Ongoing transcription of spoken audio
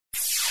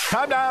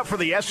Time now for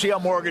the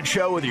SCL Mortgage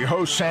Show with your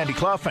host, Sandy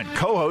Clough, and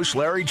co-host,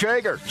 Larry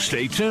Jager.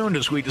 Stay tuned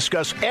as we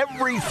discuss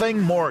everything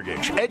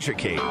mortgage.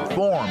 Educate,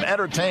 inform,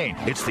 entertain.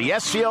 It's the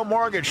SCL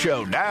Mortgage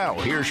Show. Now,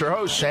 here's your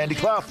host, Sandy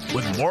Clough,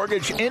 with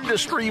mortgage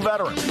industry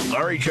veteran,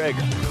 Larry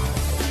Jager.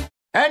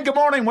 And good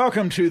morning.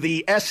 Welcome to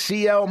the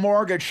SCL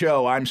Mortgage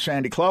Show. I'm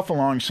Sandy Clough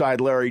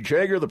alongside Larry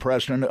Jager, the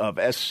president of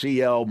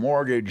SCL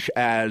Mortgage,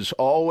 as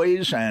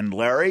always. And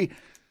Larry,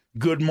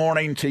 good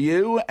morning to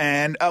you.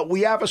 And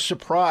we have a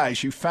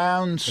surprise. You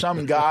found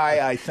some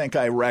guy I think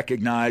I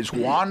recognize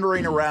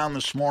wandering around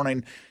this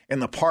morning in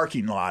the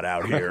parking lot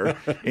out here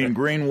in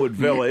Greenwood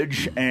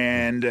Village,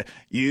 and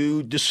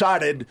you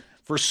decided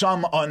for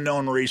some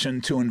unknown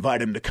reason to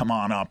invite him to come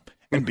on up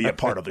and be a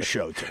part of the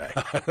show today.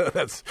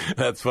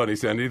 That's funny,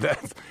 Sandy.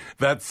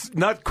 That's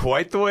not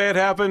quite the way it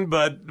happened,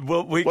 but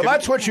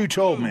that's what you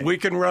told me. We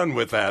can run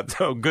with that.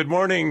 So good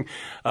morning.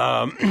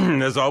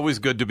 As always,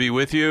 good to be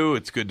with you.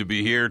 It's good to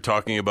be here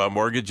talking about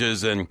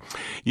mortgages. And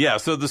yeah,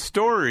 so the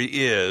story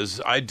is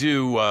I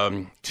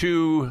do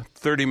two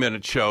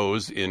 30-minute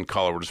shows in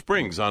Colorado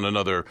Springs on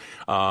another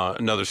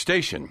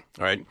station,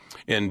 right,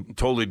 in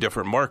totally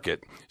different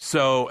market.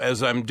 So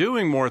as I'm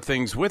doing more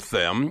things with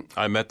them,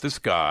 I met this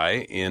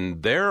guy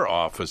in their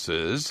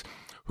offices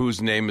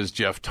whose name is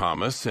Jeff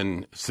Thomas,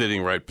 and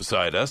sitting right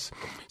beside us.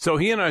 So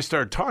he and I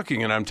started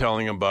talking, and I'm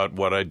telling him about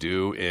what I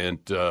do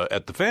at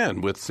the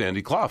Fan with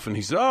Sandy Clough. And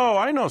he said, "Oh,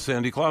 I know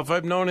Sandy Clough.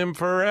 I've known him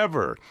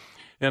forever."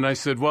 And I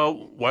said,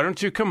 "Well, why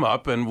don't you come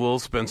up and we'll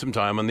spend some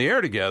time on the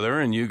air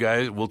together, and you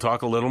guys, we'll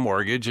talk a little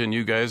mortgage, and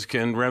you guys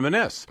can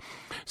reminisce."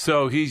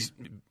 So he's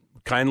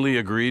kindly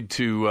agreed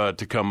to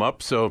come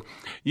up. So,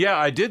 yeah,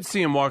 I did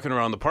see him walking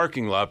around the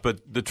parking lot, but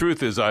the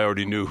truth is I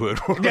already knew who it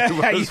was.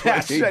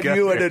 Yes, and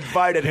you had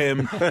invited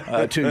him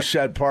to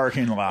said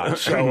parking lot.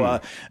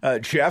 So,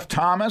 Jeff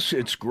Thomas,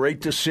 it's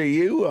great to see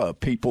you.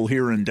 People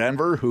here in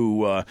Denver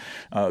who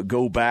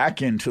go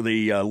back into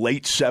the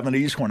late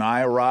 70s when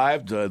I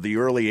arrived, the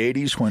early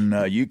 80s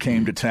when you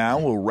came to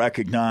town will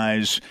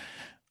recognize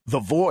the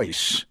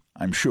voice,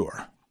 I'm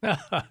sure.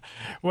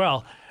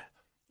 Well,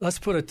 let's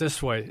put it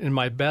this way. In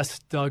my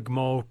best Doug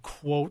Moe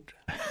quote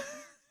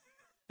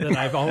that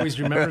I've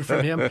always remembered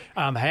from him,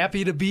 "I'm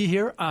happy to be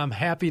here. I'm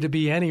happy to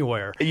be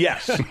anywhere."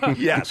 Yes,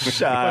 yes.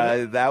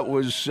 That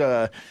was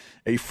a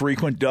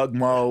frequent Doug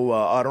Moe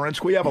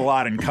utterance. We have a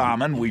lot in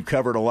common. We've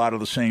covered a lot of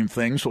the same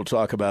things. We'll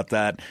talk about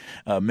that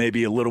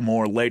maybe a little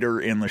more later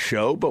in the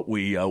show. But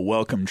we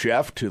welcome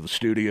Jeff to the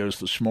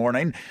studios this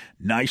morning.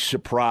 Nice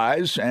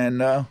surprise.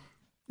 And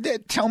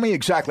tell me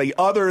exactly,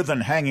 other than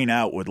hanging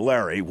out with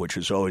Larry, which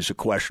is always a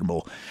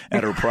questionable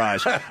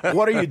enterprise,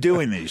 what are you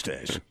doing these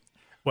days?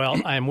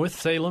 Well, I'm with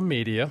Salem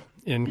Media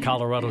in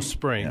Colorado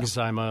Springs.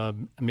 Yeah. I'm a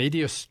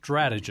media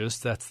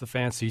strategist. That's the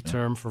fancy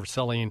term for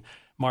selling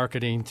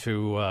marketing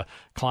to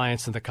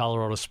clients in the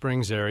Colorado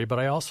Springs area. But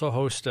I also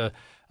host a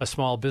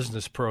small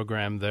business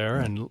program there,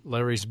 and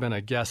Larry's been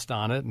a guest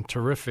on it, and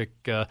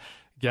terrific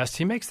guest.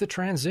 He makes the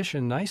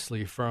transition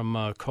nicely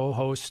from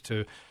co-host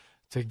to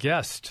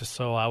guest.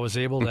 So I was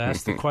able to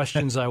ask the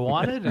questions I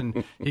wanted,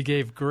 and he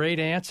gave great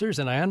answers.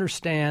 And I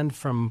understand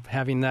from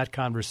having that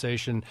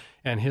conversation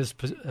and his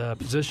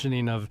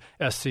positioning of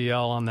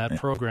SCL on that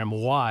program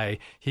why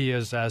he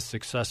is as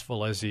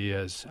successful as he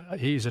is.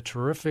 He's a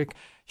terrific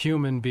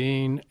human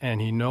being, and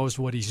he knows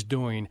what he's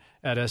doing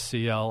at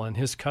SCL, and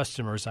his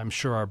customers, I'm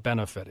sure, are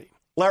benefiting.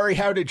 Larry,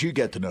 how did you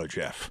get to know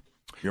Jeff?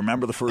 You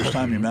remember the first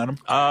time you met him?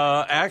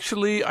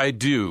 Actually, I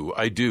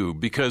do,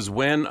 because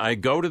when I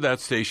go to that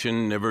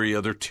station every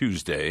other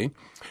Tuesday,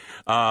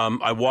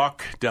 I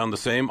walk down the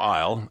same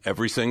aisle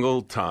every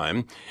single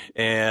time,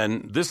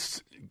 and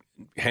this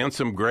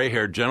handsome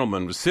gray-haired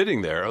gentleman was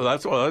sitting there.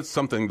 That's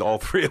something all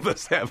three of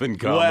us have in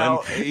common.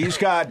 Well, he's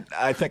got,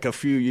 I think, a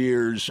few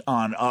years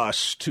on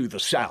us to the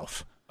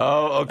south.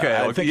 Oh, okay.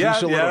 I think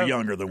he's a little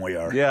younger than we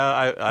are. Yeah,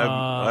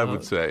 I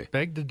would say.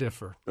 Beg to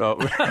differ. Oh.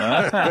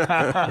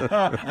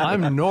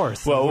 I'm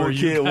north. Well, we'll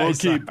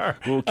keep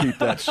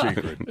that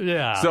secret.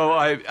 Yeah. So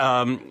I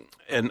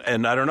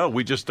and I don't know.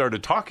 We just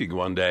started talking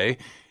one day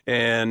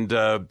and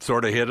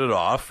sort of hit it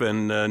off.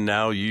 And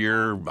now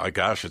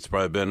it's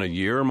probably been a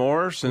year or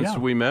more since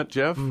we met,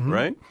 Jeff,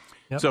 right?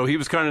 Yep. So he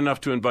was kind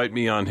enough to invite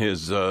me on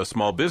his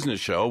small business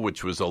show,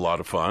 which was a lot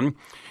of fun.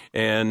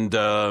 And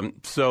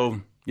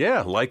so.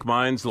 Yeah, like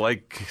minds,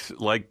 like,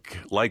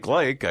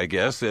 I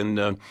guess.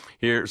 And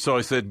so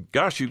I said,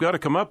 "Gosh, you've got to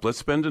come up. Let's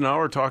spend an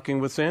hour talking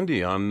with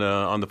Sandy on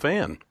the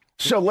Fan."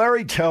 So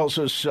Larry tells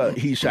us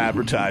he's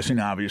advertising,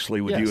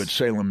 obviously, with you at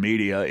Salem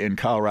Media in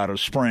Colorado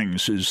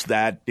Springs. Is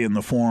that in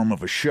the form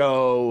of a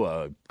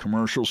show,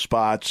 commercial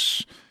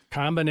spots?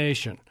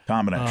 Combination.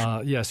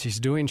 Yes, he's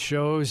doing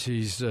shows.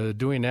 He's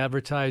doing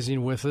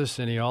advertising with us,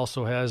 and he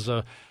also has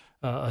a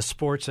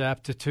sports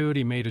aptitude.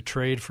 He made a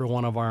trade for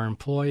one of our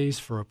employees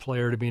for a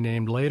player to be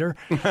named later.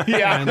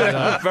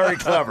 Very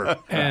clever.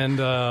 And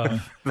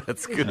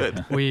that's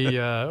good. We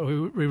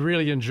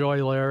really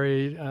enjoy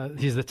Larry.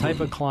 He's the type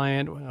of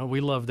client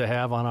we love to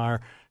have on our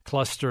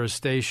cluster of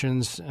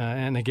stations.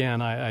 And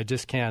again, I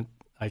just can't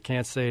I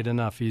can't say it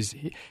enough.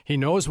 He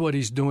knows what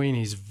he's doing.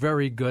 He's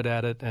very good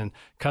at it, and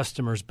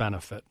customers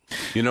benefit.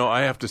 You know,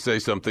 I have to say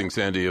something,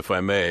 Sandy, if I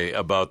may,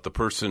 about the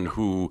person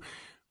who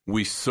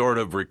we sort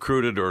of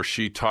recruited, or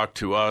she talked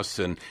to us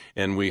and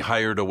we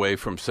hired away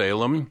from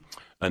Salem.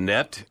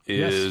 Annette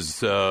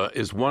is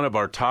one of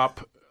our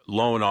top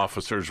loan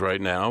officers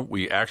right now.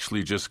 We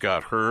actually just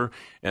got her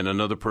and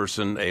another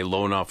person a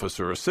loan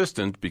officer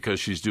assistant because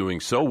she's doing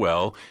so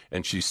well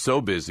and she's so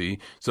busy.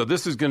 So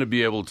this is going to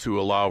be able to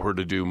allow her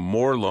to do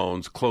more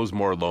loans, close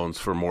more loans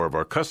for more of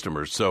our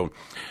customers. So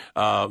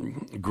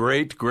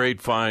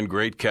great find,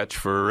 great catch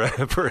for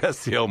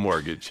SCL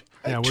Mortgage.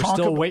 Yeah, we're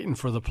still waiting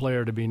for the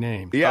player to be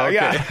named.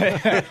 Yeah.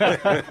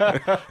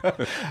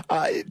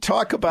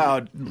 Talk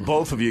about,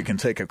 both of you can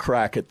take a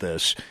crack at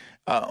this.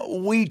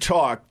 We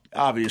talk,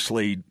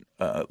 obviously,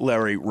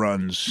 Larry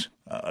runs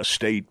a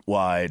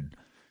statewide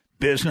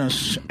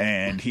business,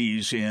 and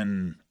he's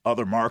in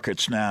other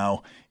markets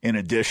now in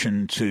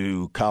addition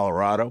to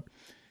Colorado.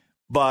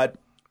 But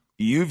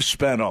you've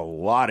spent a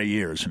lot of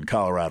years in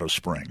Colorado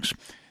Springs.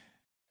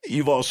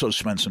 You've also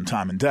spent some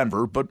time in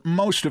Denver, but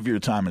most of your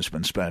time has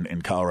been spent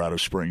in Colorado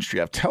Springs.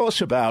 Jeff, tell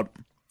us about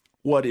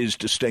what is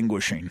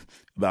distinguishing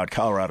about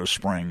Colorado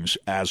Springs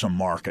as a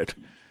market.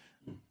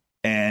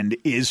 And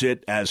is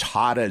it as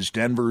hot as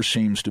Denver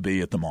seems to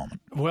be at the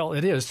moment? Well,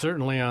 it is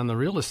certainly on the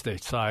real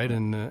estate side,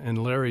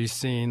 and Larry's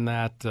seeing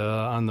that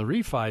on the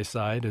refi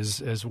side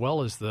as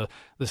well as the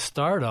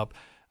startup.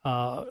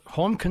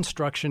 Home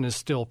construction is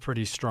still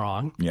pretty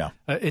strong. Yeah,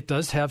 it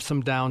does have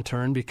some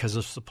downturn because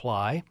of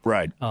supply.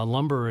 Right.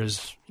 Lumber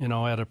is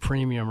at a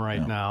premium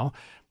right now,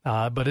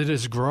 but it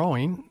is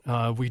growing.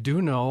 We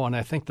do know, and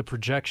I think the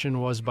projection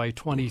was by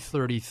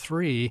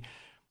 2033.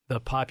 The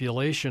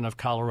population of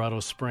Colorado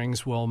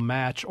Springs will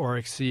match or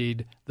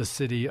exceed the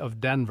city of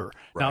Denver.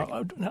 Right.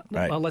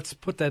 Now, let's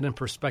put that in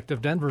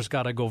perspective. Denver's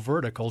got to go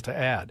vertical to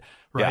add,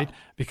 right? Yeah.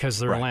 Because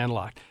they're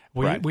landlocked.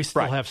 We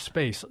still have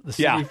space.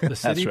 The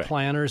city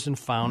planners and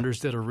founders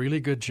did a really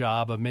good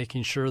job of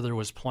making sure there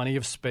was plenty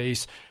of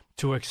space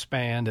to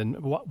expand.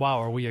 And wow,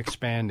 are we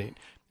expanding?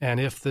 And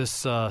if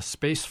this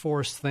Space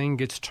Force thing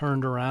gets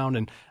turned around,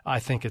 and I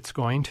think it's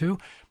going to,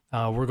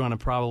 we're going to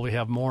probably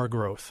have more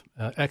growth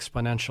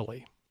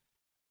exponentially.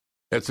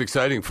 It's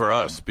exciting for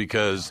us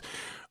because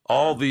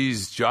all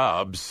these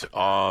jobs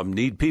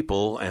need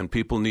people, and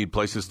people need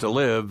places to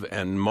live,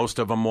 and most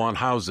of them want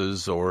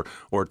houses or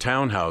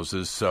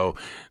townhouses. So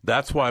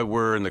that's why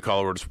we're in the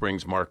Colorado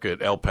Springs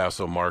market, El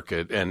Paso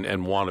market, and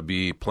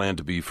plan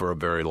to be for a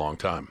very long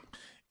time.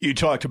 You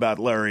talked about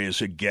Larry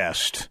as a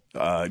guest.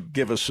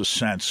 Give us a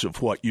sense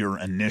of what your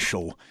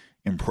initial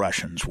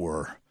impressions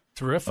were.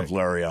 Terrific. Of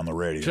Larry on the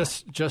radio.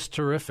 Just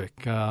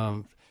terrific.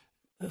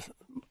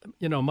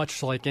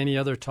 Much like any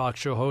other talk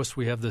show host,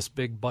 we have this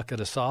big bucket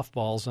of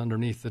softballs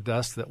underneath the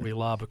desk that we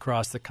lob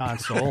across the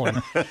console.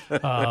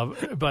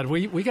 But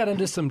we got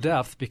into some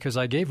depth because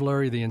I gave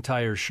Larry the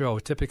entire show.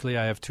 Typically,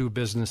 I have two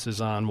businesses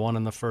on, one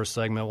in the first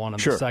segment, one in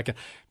the second.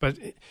 But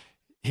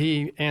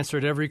he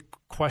answered every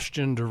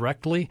question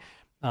directly.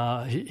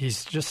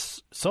 He's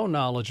just so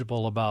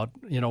knowledgeable about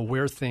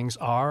where things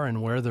are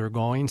and where they're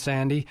going,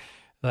 Sandy,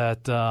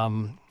 that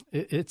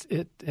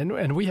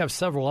and we have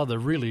several other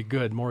really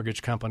good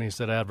mortgage companies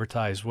that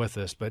advertise with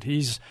us, but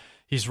he's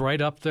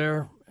right up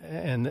there,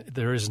 and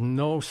there is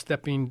no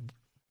stepping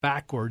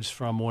backwards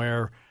from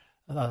where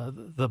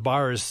the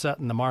bar is set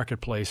in the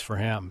marketplace for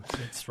him.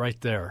 It's right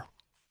there.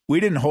 We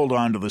didn't hold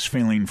on to this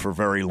feeling for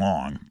very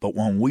long, but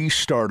when we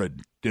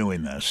started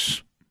doing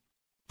this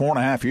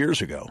 4.5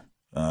 years ago,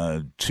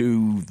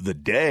 to the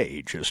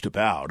day just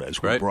about,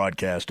 as we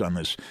broadcast on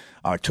this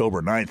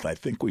October 9th, I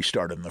think we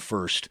started in the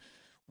first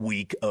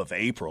week of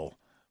April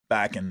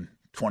back in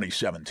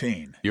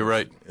 2017. You're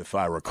right. If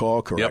I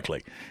recall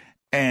correctly. Yep.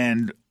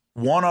 And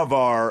one of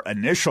our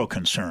initial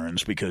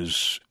concerns,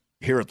 because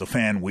here at The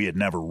Fan we had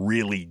never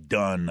really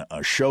done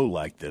a show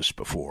like this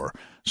before,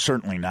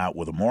 certainly not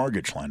with a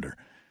mortgage lender,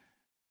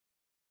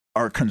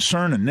 our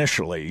concern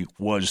initially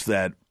was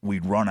that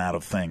we'd run out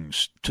of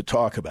things to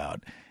talk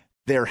about.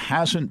 There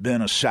hasn't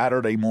been a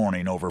Saturday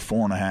morning over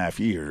 4.5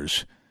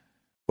 years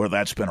where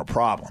that's been a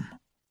problem,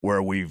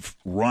 where we've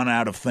run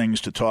out of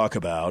things to talk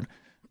about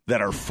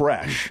that are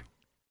fresh,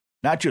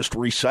 not just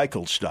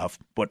recycled stuff,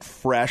 but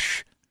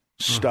fresh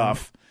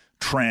stuff,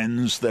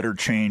 trends that are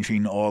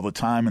changing all the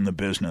time in the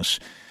business.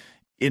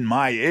 In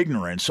my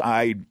ignorance,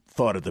 I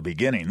thought at the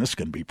beginning, this is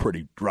going to be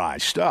pretty dry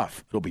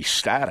stuff. It'll be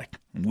static,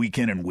 week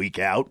in and week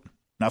out.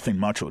 Nothing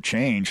much will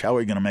change. How are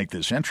we going to make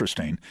this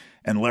interesting?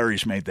 And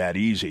Larry's made that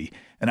easy.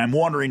 And I'm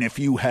wondering if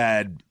you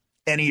had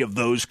any of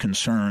those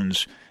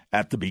concerns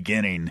at the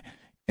beginning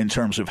in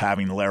terms of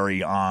having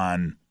Larry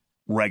on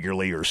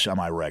regularly or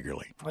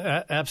semi-regularly.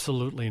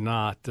 Absolutely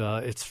not.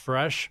 It's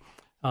fresh.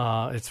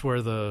 It's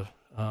where the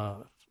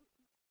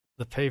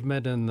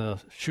pavement and the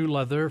shoe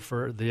leather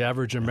for the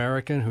average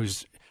American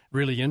who's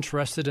really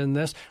interested in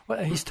this.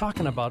 Well, he's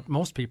talking about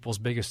most people's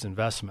biggest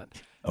investment.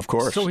 Of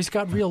course. So he's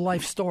got real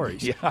life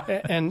stories.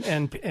 Yeah.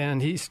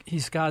 And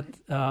he's got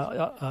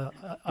a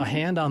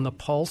hand on the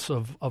pulse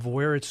of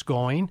where it's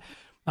going.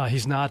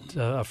 He's not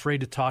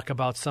afraid to talk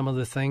about some of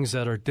the things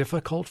that are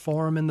difficult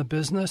for him in the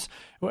business.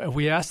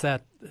 We ask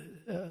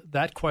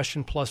that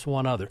question plus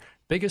one other.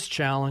 Biggest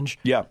challenge,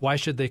 why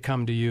should they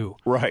come to you?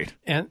 Right.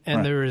 And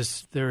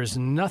right. There is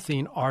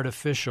nothing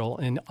artificial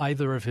in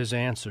either of his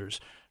answers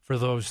for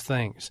those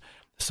things.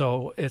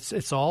 So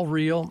it's all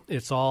real.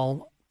 It's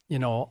all,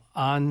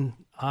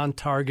 on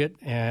target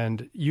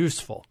and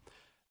useful.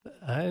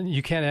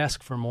 You can't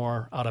ask for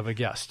more out of a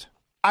guest.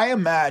 I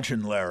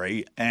imagine,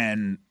 Larry,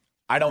 and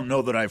I don't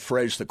know that I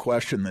phrased the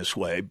question this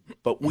way,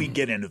 but we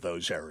get into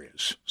those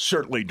areas,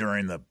 certainly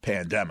during the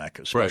pandemic,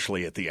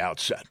 especially at the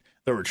outset.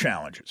 There were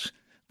challenges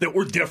that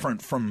were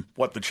different from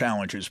what the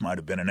challenges might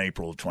have been in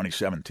April of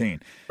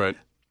 2017. Right.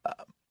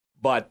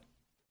 But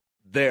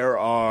there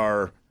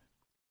are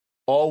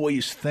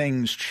always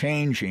things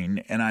changing,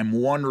 and I'm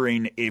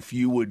wondering if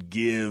you would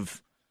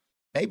give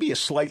maybe a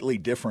slightly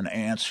different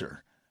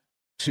answer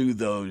to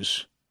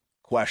those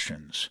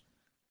questions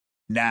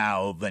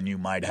now than you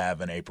might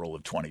have in April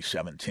of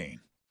 2017.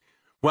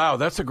 Wow,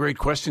 that's a great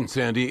question,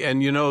 Sandy.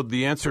 And,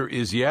 the answer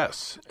is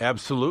yes,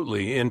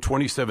 absolutely. In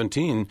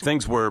 2017,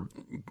 things were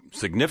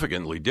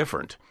significantly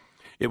different.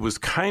 It was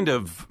kind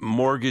of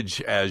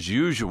mortgage as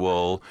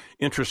usual,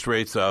 interest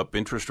rates up,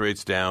 interest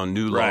rates down,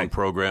 new loan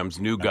programs,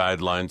 new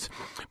guidelines.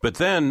 But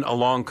then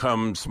along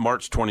comes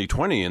March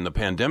 2020 and the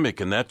pandemic,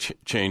 and that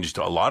changed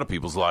a lot of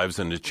people's lives,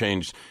 and it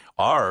changed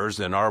ours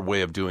and our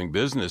way of doing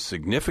business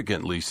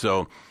significantly.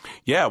 So,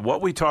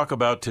 what we talk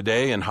about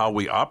today and how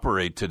we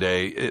operate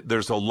today,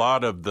 there's a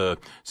lot of the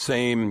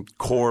same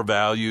core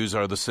values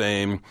are the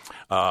same.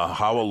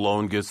 How a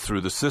loan gets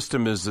through the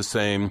system is the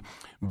same,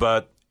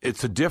 but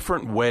it's a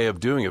different way of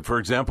doing it. For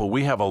example,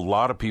 we have a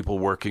lot of people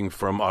working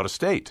from out of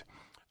state.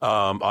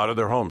 Out of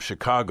their homes,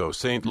 Chicago,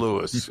 St.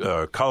 Louis,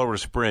 Colorado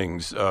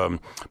Springs,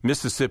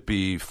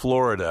 Mississippi,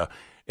 Florida.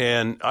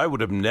 And I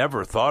would have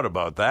never thought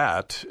about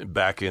that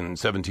back in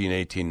 17,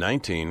 18,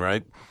 19,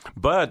 right?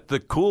 But the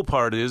cool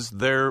part is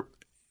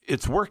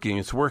it's working.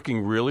 It's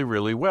working really,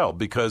 really well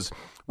because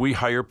we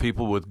hire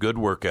people with good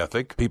work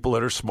ethic, people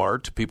that are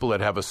smart, people that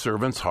have a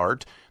servant's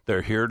heart.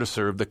 They're here to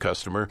serve the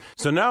customer.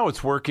 So now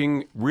it's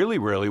working really,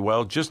 really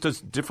well, just a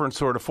different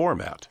sort of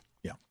format.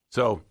 Yeah.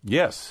 So,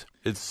 yes,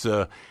 it's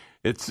a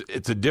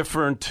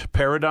different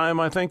paradigm,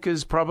 I think,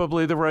 is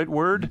probably the right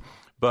word.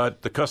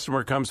 But the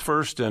customer comes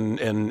first,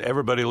 and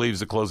everybody leaves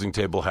the closing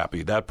table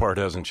happy. That part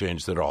hasn't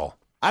changed at all.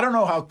 I don't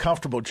know how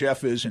comfortable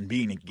Jeff is in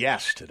being a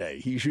guest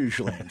today. He's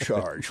usually in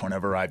charge.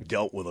 Whenever I've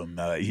dealt with him,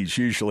 he's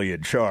usually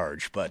in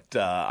charge. But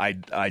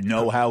I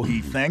know how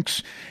he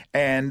thinks,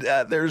 and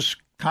there's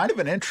kind of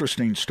an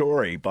interesting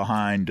story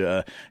behind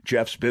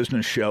Jeff's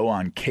business show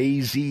on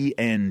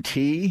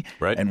KZNT.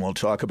 Right. And we'll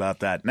talk about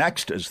that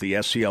next as the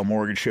SCL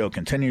Mortgage Show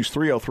continues.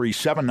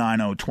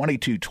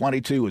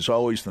 303-790-2222 is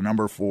always the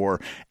number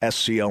for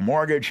SCL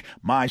Mortgage,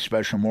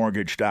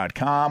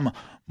 myspecialmortgage.com.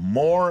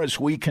 More as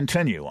we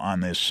continue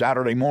on this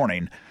Saturday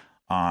morning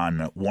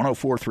on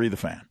 104.3 The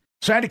Fan.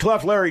 Sandy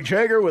Clough, Larry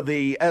Jager with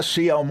the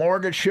SCL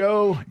Mortgage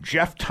Show.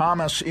 Jeff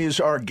Thomas is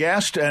our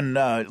guest, and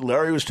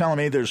Larry was telling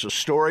me there's a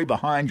story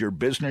behind your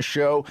business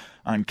show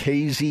on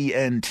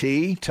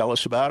KZNT. Tell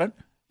us about it.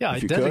 Yeah, I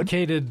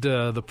dedicated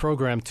the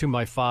program to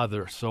my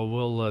father, so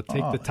we'll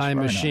take the time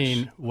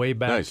machine way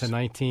back to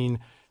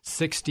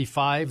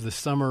 1965, the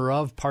summer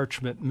of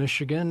Parchment,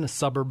 Michigan, a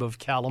suburb of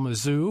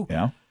Kalamazoo.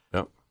 Yeah.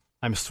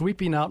 I'm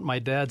sweeping out my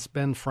dad's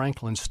Ben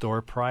Franklin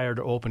store prior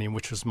to opening,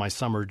 which was my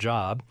summer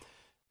job.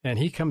 And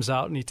he comes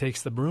out and he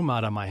takes the broom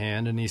out of my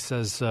hand and he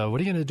says, what are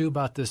you going to do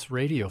about this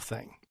radio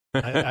thing?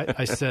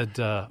 I said,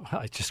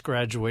 I just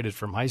graduated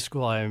from high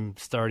school. I'm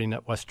starting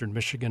at Western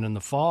Michigan in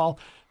the fall.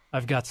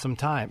 I've got some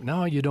time.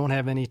 No, you don't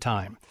have any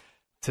time.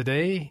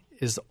 Today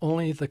is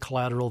only the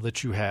collateral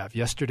that you have.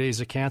 Yesterday's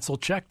a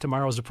canceled check.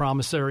 Tomorrow's a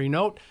promissory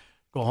note.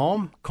 Go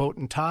home, coat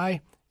and tie.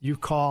 You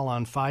call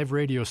on 5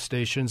 radio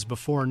stations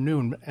before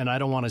noon, and I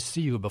don't want to see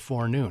you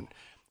before noon.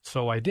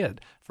 So I did.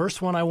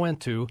 First one I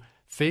went to,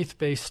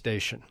 faith-based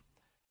station.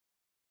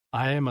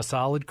 I am a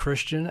solid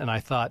Christian, and I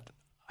thought,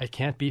 I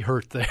can't be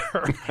hurt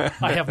there.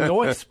 I have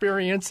no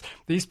experience.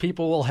 These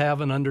people will have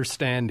an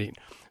understanding.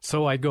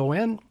 So I go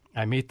in.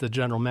 I meet the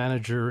general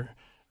manager,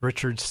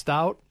 Richard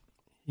Stout.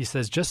 He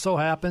says, just so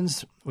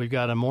happens we've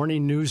got a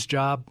morning news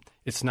job.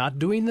 It's not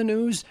doing the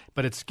news,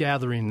 but it's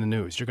gathering the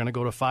news. You're going to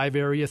go to 5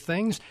 area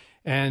things,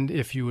 and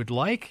if you would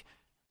like,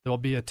 there'll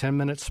be a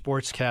 10-minute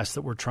sportscast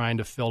that we're trying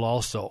to fill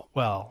also.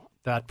 Well,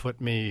 that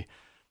put me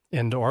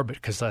into orbit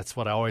because that's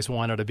what I always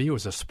wanted to be,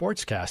 was a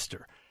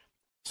sportscaster.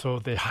 So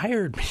they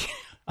hired me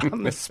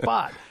on the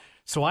spot.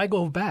 So I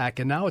go back,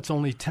 and now it's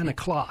only 10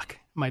 o'clock.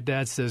 My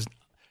dad says,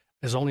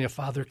 as only a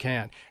father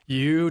can,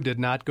 you did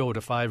not go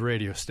to 5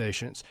 radio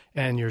stations.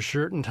 And your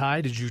shirt and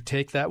tie, did you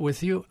take that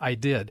with you? I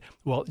did.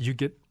 Well, you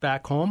get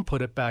back home,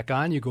 put it back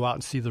on, you go out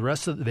and see the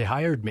rest of it. They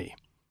hired me.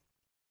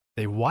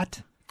 They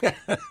what?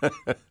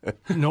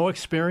 No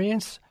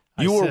experience?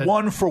 You were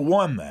 1 for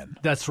 1 then.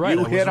 That's right.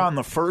 You hit on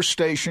the first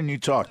station you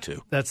talked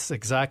to. That's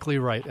exactly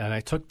right. And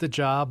I took the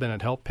job, and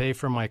it helped pay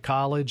for my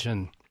college,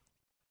 and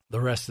the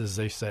rest, as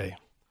they say.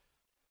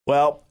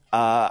 Well,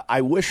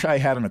 I wish I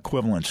had an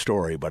equivalent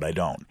story, but I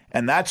don't.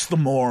 And that's the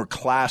more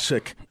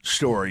classic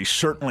story,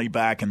 certainly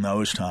back in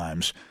those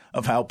times,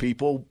 of how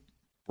people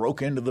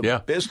broke into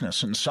the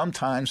business. And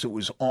sometimes it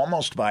was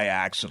almost by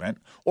accident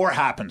or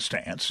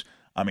happenstance.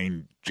 I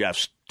mean,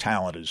 Jeff's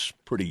talent is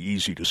pretty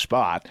easy to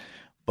spot.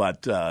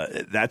 But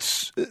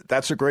that's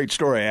a great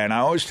story. And I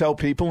always tell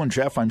people, and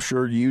Jeff, I'm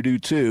sure you do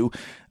too,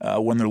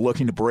 when they're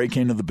looking to break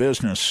into the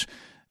business,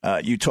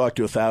 you talk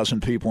to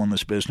 1,000 people in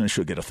this business,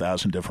 you'll get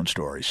 1,000 different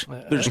stories.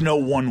 There's no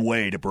one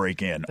way to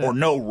break in or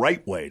no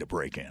right way to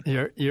break in.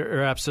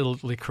 You're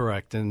absolutely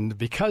correct. And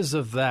because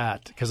of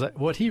that, because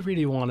what he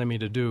really wanted me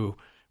to do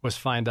was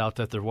find out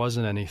that there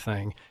wasn't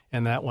anything,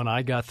 and that when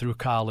I got through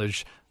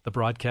college, the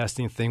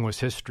broadcasting thing was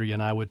history,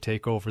 and I would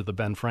take over the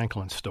Ben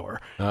Franklin store.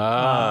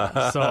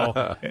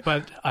 But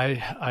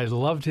I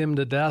loved him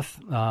to death.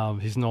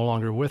 He's no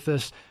longer with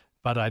us.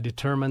 But I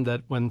determined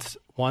that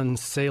when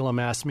Salem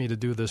asked me to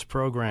do this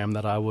program,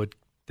 that I would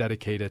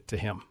dedicate it to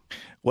him.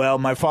 Well,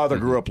 my father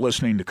grew up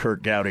listening to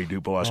Curt Gowdy do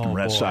Boston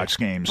Red Sox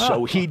games,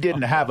 so he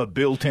didn't have a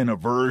built-in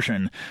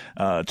aversion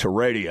to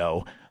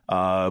radio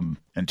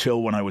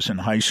until when I was in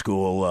high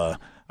school.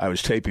 I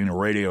was taping a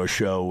radio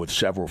show with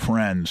several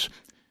friends,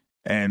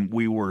 and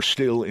we were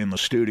still in the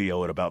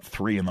studio at about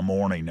 3 in the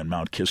morning in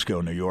Mount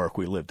Kisco, New York.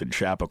 We lived in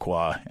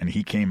Chappaqua, and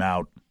he came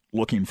out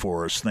looking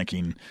for us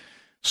thinking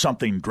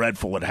something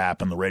dreadful had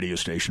happened. The radio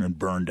station had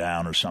burned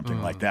down or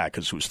something like that,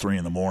 because it was 3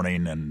 in the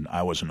morning and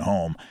I wasn't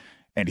home.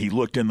 And he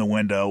looked in the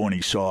window and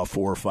he saw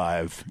 4 or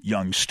 5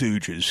 young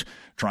stooges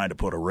trying to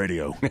put a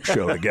radio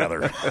show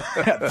together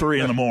at 3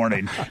 in the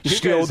morning,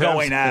 still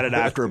going at it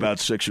after about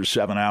 6 or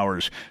 7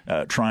 hours,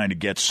 trying to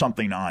get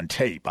something on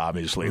tape.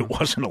 Obviously, it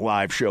wasn't a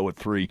live show at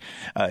 3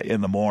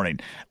 in the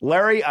morning.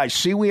 Larry, I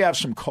see we have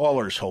some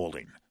callers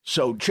holding.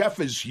 So Jeff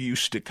is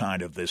used to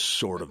kind of this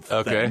sort of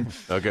thing.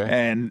 Okay.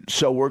 And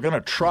so we're going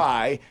to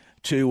try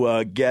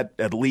to get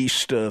at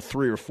least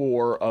 3 or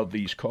 4 of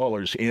these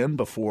callers in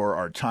before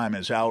our time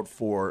is out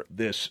for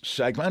this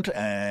segment.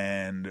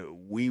 And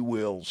we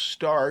will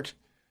start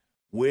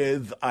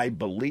with, I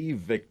believe,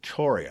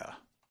 Victoria.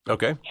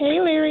 Okay.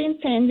 Hey, Larry and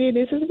Sandy.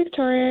 This is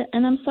Victoria.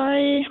 And I'm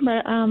sorry,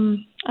 but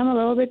I'm a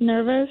little bit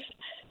nervous.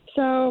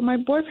 So my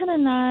boyfriend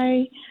and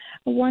I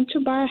want to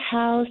buy a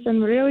house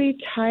and really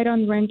tight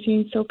on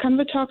renting. So can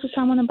we talk to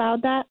someone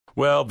about that?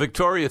 Well,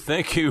 Victoria,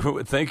 thank you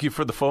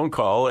for the phone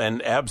call,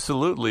 and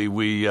absolutely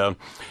we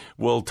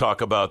will talk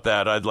about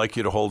that. I'd like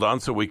you to hold on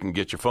so we can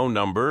get your phone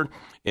number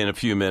in a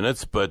few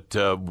minutes, but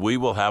we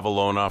will have a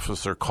loan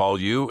officer call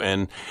you,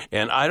 and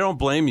I don't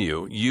blame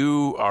you.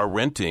 You are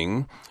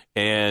renting,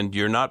 and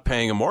you're not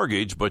paying a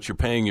mortgage, but you're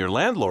paying your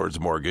landlord's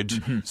mortgage.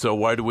 Mm-hmm. So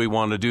why do we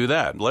want to do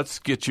that? Let's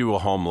get you a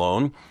home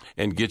loan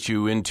and get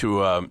you into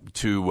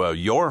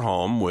your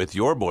home with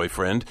your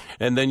boyfriend,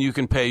 and then you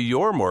can pay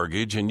your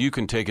mortgage and you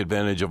can take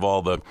advantage of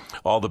all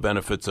the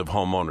benefits of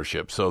home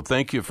ownership. So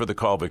thank you for the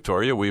call,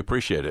 Victoria. We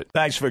appreciate it.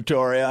 Thanks,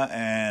 Victoria.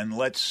 And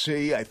let's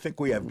see, I think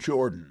we have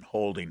Jordan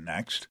holding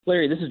next.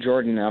 Larry, this is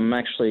Jordan. I'm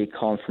actually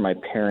calling for my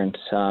parents.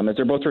 As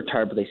they're both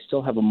retired, but they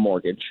still have a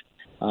mortgage.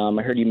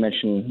 I heard you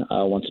mention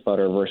once about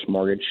a reverse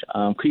mortgage.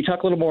 Could you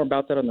talk a little more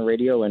about that on the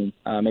radio and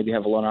maybe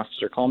have a loan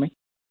officer call me?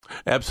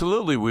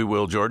 Absolutely, we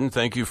will, Jordan.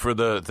 Thank you for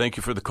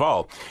the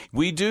call.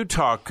 We do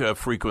talk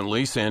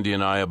frequently, Sandy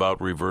and I, about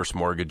reverse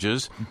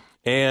mortgages.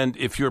 And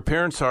if your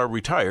parents are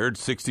retired,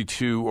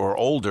 62 or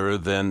older,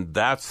 then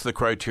that's the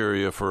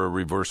criteria for a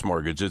reverse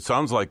mortgage. It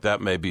sounds like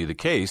that may be the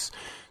case.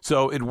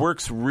 So it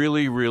works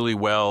really, really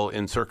well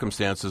in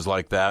circumstances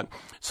like that.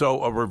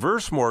 So a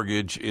reverse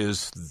mortgage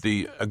is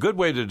a good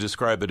way to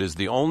describe it is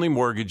the only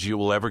mortgage you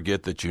will ever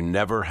get that you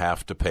never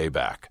have to pay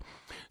back.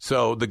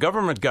 So the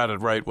government got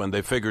it right when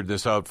they figured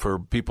this out for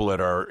people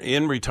that are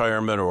in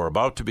retirement or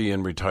about to be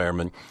in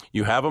retirement.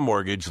 You have a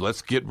mortgage.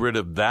 Let's get rid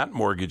of that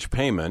mortgage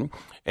payment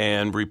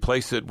and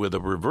replace it with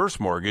a reverse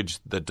mortgage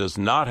that does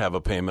not have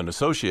a payment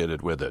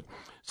associated with it.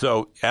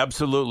 So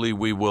absolutely,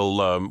 we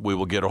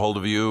will get a hold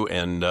of you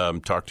and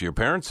talk to your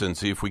parents and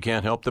see if we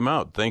can't help them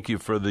out. Thank you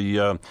for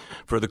the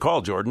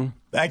call, Jordan.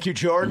 Thank you,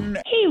 Jordan.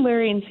 Hey,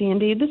 Larry and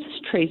Sandy. This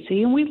is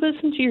Tracy, and we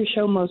listen to your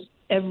show most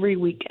every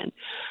weekend.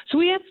 So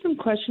we have some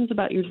questions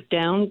about your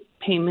down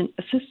payment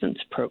assistance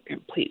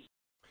program, please.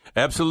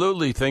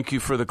 Absolutely. Thank you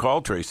for the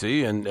call,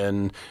 Tracy,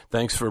 and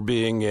thanks for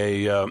being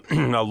a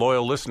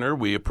loyal listener.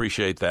 We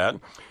appreciate that.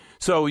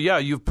 So, yeah,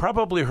 you've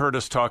probably heard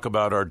us talk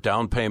about our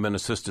down payment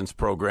assistance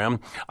program.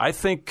 I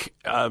think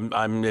I'm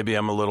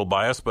a little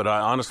biased, but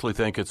I honestly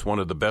think it's one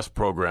of the best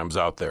programs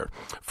out there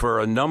for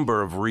a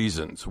number of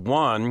reasons.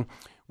 One,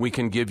 we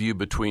can give you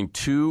between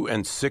 2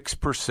 and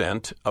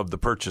 6% of the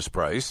purchase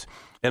price.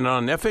 And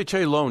on an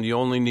FHA loan, you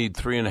only need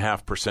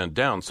 3.5%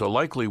 down. So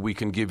likely we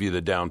can give you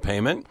the down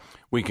payment.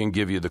 We can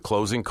give you the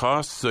closing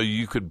costs. So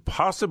you could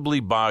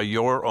possibly buy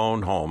your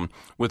own home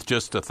with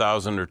just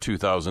 $1,000 or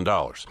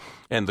 $2,000.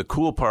 And the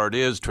cool part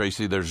is,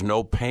 Tracy, there's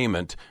no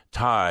payment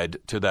tied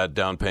to that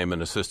down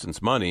payment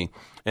assistance money.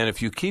 And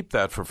if you keep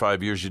that for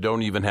 5 years, you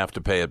don't even have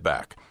to pay it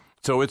back.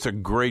 So it's a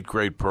great,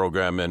 great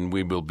program, and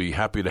we will be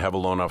happy to have a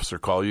loan officer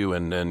call you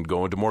and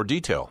go into more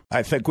detail.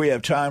 I think we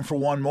have time for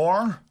one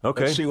more.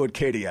 Okay. Let's see what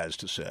Katie has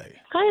to say.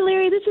 Hi,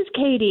 Larry. This is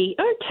Katie.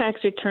 Our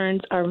tax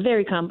returns are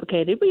very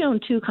complicated. We own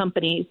 2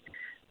 companies.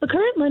 The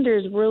current lender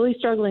is really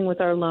struggling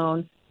with our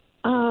loan.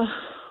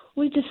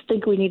 We just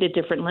think we need a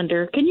different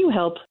lender. Can you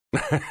help?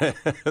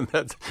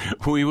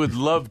 We would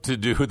love to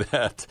do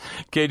that.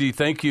 Katie,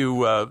 thank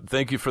you.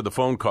 Thank you for the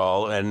phone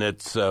call. And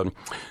it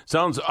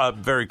sounds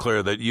very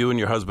clear that you and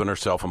your husband are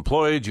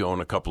self-employed. You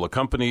own a couple of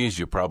companies.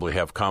 You probably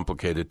have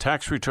complicated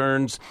tax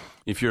returns.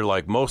 If you're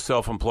like most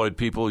self-employed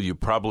people, you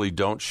probably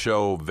don't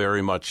show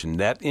very much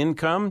net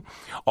income,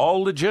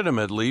 all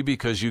legitimately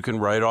because you can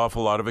write off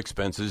a lot of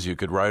expenses. You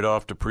could write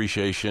off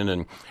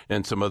depreciation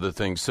and some other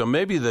things. So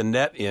maybe the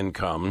net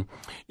income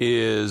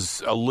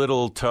is a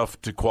little tough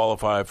to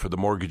qualify for the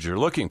mortgage you're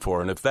looking for.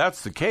 And if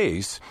that's the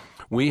case,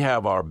 we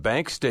have our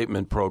bank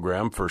statement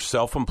program for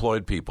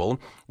self-employed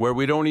people where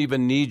we don't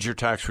even need your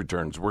tax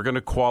returns. We're going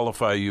to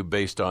qualify you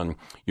based on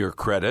your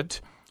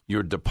credit,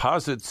 your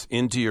deposits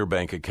into your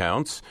bank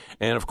accounts,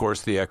 and, of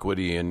course, the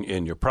equity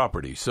in your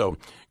property. So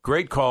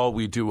great call.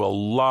 We do a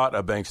lot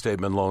of bank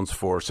statement loans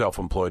for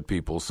self-employed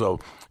people. So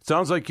it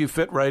sounds like you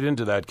fit right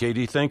into that,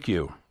 Katie. Thank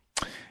you.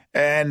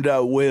 And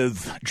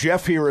with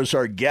Jeff here as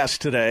our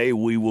guest today,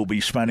 we will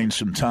be spending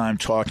some time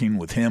talking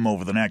with him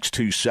over the next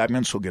 2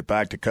 segments. We'll get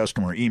back to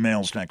customer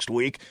emails next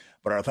week.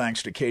 But our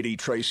thanks to Katie,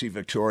 Tracy,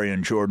 Victoria,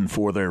 and Jordan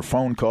for their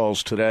phone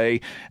calls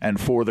today and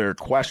for their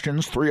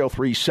questions.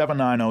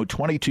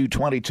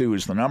 303-790-2222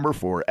 is the number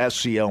for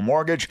SCL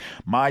Mortgage.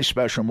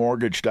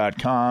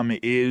 MySpecialMortgage.com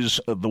is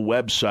the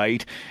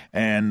website.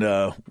 And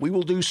we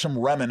will do some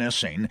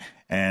reminiscing.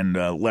 And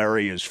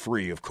Larry is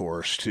free, of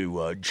course,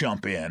 to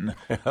jump in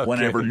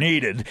whenever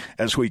needed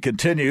as we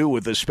continue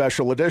with this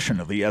special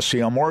edition of the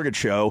SCL Mortgage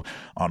Show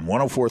on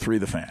 104.3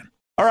 The Fan.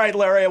 All right,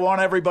 Larry, I want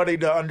everybody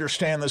to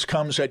understand this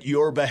comes at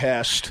your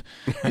behest.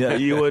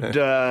 You would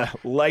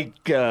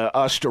like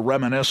us to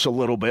reminisce a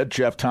little bit.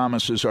 Jeff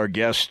Thomas is our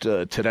guest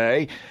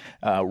today.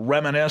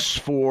 Reminisce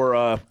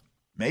for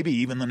maybe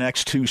even the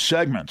next 2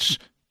 segments.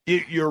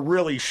 You're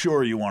really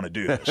sure you want to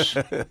do this?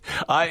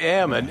 I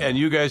am, and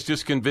you guys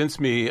just convinced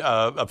me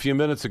a few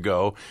minutes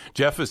ago.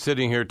 Jeff is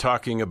sitting here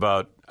talking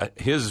about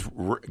his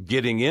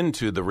getting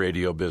into the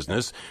radio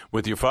business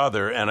with your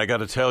father, and I got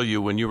to tell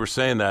you, when you were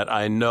saying that,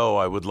 I know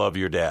I would love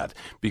your dad,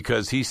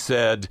 because he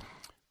said,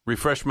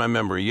 refresh my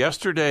memory,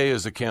 yesterday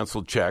is a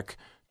canceled check.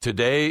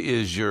 Today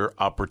is your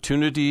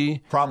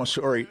opportunity.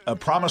 Promissory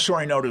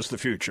note is the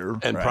future.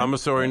 And right?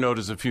 Promissory note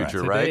is the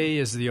future, right? Today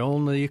is the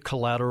only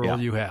collateral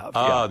you have.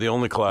 The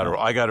only collateral.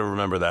 I got to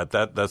remember that.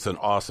 That's an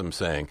awesome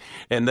saying.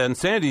 And then,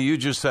 Sandy, you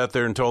just sat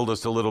there and told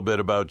us a little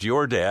bit about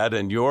your dad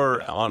and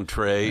your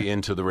entree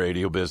into the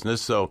radio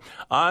business. So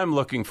I'm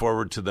looking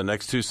forward to the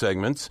next 2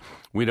 segments.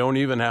 We don't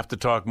even have to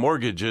talk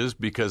mortgages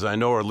because I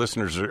know our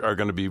listeners are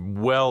going to be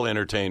well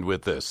entertained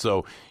with this.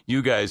 So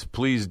you guys,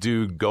 please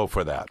do go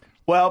for that.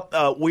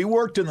 Well, we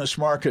worked in this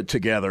market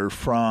together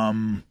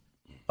from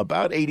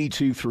about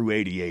 82 through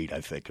 88,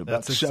 I think,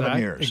 about 7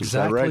 years. Exactly Is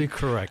that right?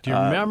 Correct.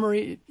 Your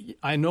memory,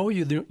 I know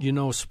you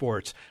know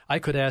sports. I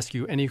could ask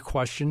you any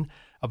question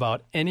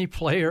about any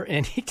player,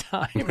 any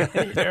time,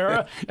 any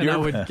era, and I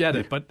would get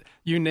it. But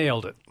you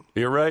nailed it.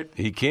 You're right.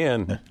 He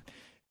can.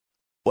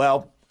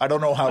 Well, I don't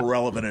know how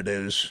relevant it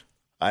is.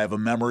 I have a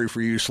memory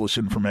for useless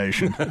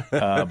information,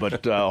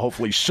 but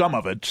hopefully some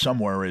of it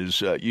somewhere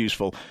is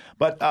useful.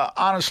 But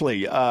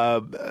honestly,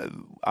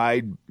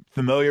 I'm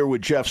familiar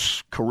with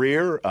Jeff's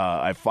career.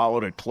 I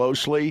followed it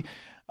closely.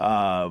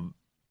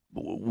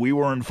 We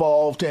were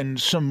involved in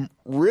some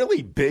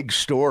really big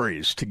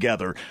stories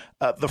together.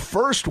 The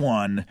first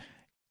one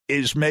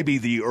is maybe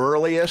the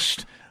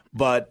earliest,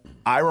 but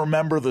I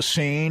remember the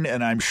scene,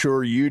 and I'm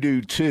sure you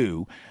do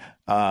too,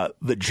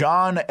 the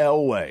John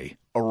Elway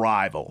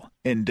arrival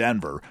in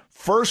Denver.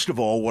 First of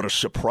all, what a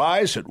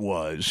surprise it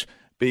was,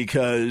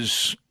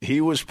 because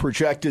he was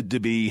projected to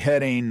be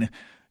heading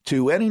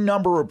to any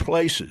number of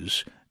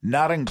places,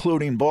 not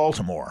including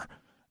Baltimore,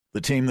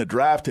 the team that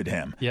drafted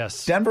him.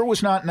 Yes. Denver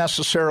was not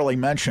necessarily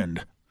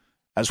mentioned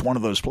as one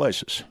of those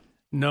places.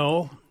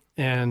 No,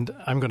 and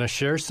I'm going to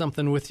share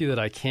something with you that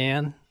I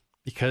can,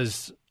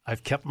 because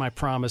I've kept my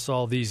promise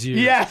all these years.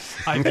 Yes.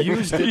 I've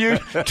used it. You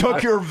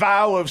took your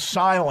vow of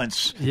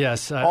silence.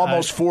 Yes.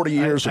 Almost 40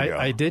 years ago.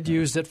 I did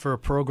use it for a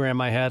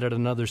program I had at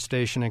another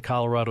station in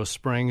Colorado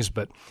Springs,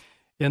 but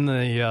in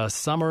the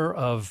summer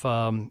of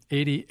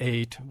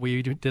 88,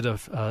 we did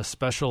a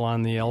special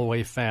on the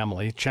Elway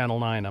family, Channel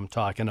 9 I'm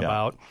talking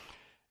about,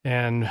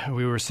 and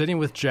we were sitting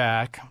with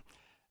Jack,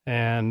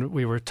 and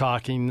we were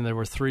talking. There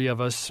were 3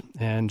 of us,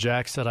 and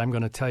Jack said, I'm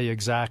going to tell you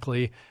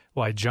exactly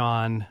why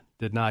John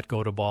did not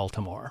go to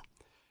Baltimore.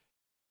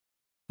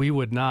 We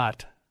would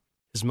not,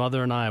 his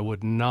mother and I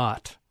would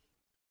not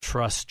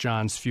trust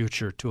John's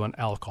future to an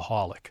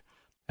alcoholic.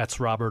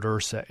 That's Robert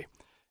Irsay.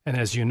 And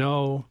as you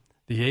know,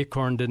 the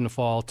acorn didn't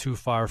fall too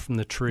far from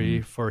the tree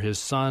for his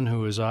son,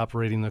 who is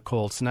operating the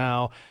Colts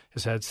now,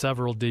 has had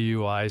several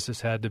DUIs,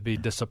 has had to be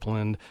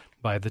disciplined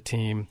by the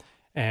team.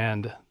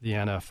 and the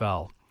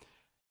NFL.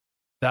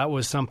 That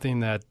was something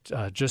that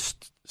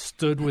just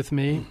stood with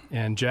me.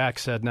 And Jack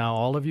said, now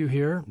all of you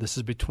here, this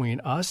is between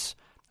us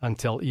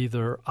until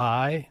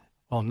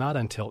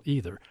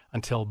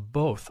until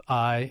both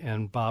I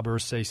and Bob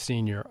Irsay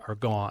Sr. are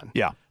gone.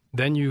 Yeah.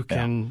 Then you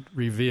can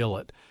reveal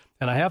it.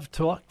 And I have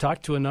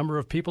talked to a number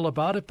of people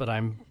about it, but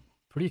I'm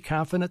pretty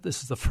confident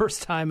this is the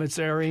first time it's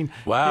airing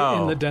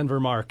in the Denver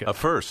market. A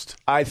first.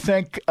 I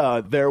think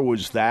there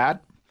was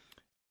that,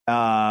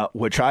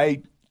 which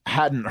I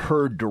hadn't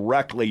heard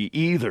directly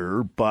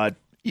either, but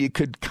you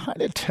could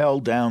kind of tell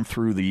down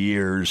through the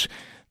years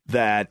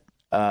that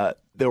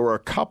there were a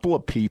couple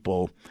of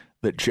people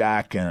that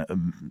Jack,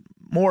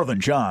 more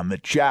than John,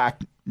 that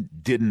Jack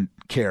didn't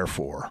care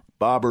for.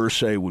 Bob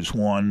Irsay was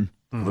one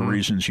for the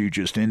reasons you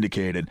just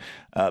indicated.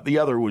 The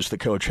other was the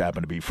coach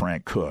happened to be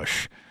Frank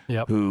Kush,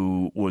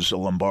 who was a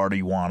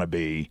Lombardi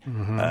wannabe.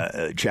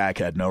 Jack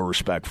had no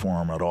respect for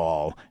him at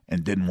all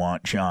and didn't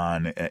want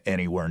John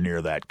anywhere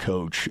near that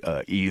coach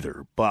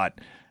either. But,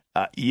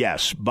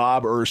 yes,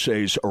 Bob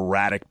Irsay's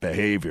erratic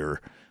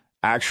behavior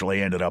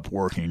actually ended up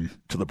working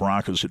to the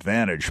Broncos'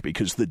 advantage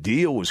because the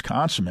deal was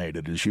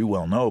consummated, as you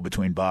well know,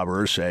 between Bob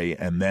Irsay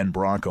and then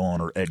Bronco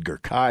owner Edgar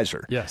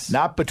Kaiser. Yes.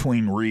 Not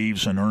between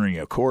Reeves and Ernie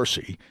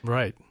Accorsi.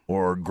 Right.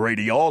 Or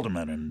Grady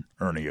Alderman and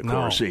Ernie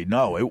Accorsi.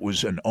 No, it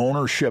was an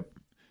ownership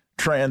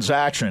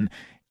transaction.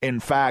 In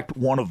fact,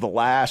 one of the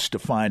last to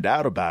find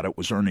out about it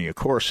was Ernie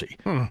Accorsi,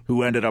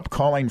 who ended up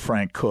calling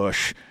Frank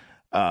Kush,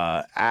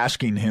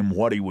 asking him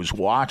what he was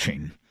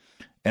watching.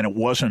 And it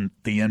wasn't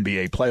the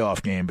NBA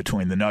playoff game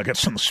between the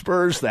Nuggets and the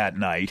Spurs that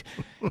night.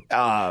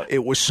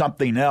 It was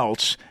something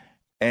else.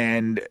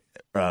 And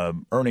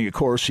Ernie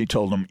Accorsi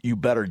told him, you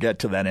better get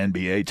to that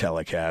NBA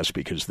telecast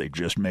because they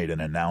just made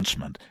an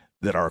announcement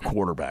that our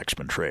quarterback's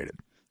been traded.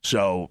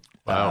 So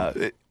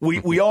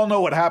we all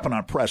know what happened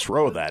on press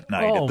row that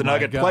night at the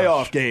Nugget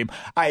playoff game.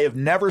 I have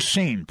never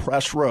seen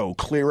press row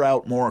clear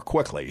out more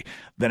quickly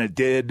than it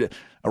did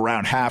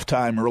around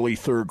halftime, early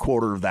third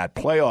quarter of that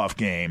playoff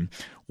game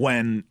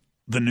when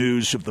the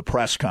news of the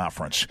press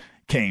conference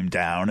came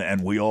down,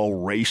 and we all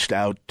raced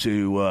out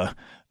to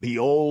the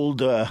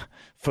old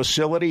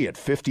facility at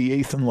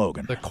 58th and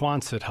Logan. The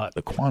Quonset Hut.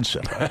 The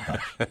Quonset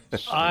Hut.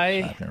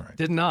 I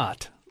did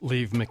not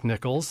leave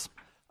McNichols.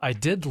 I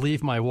did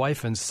leave my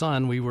wife and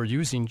son. We were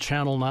using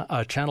Channel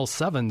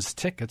 7's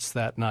tickets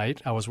that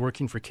night. I was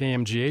working for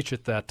KMGH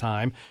at that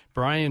time.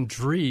 Brian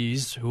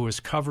Dries, who was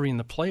covering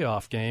the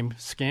playoff game,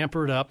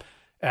 scampered up,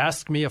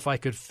 asked me if I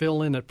could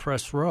fill in at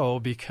press row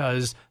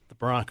because the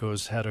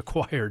Broncos had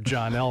acquired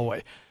John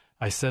Elway.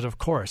 I said, of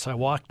course. I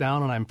walked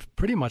down, and I'm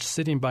pretty much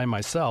sitting by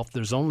myself.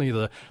 There's only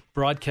the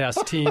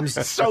broadcast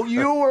teams. So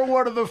you were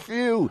one of the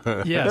few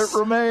that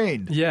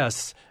remained.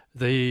 Yes.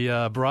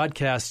 The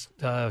broadcast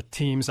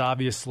teams,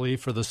 obviously,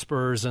 for the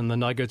Spurs and the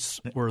Nuggets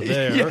were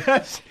there.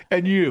 Yes,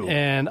 and you.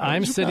 And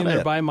I'm sitting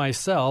there by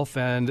myself,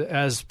 and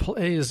as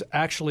play is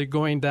actually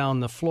going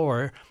down the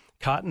floor,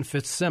 Cotton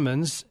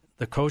Fitzsimmons,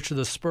 the coach of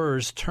the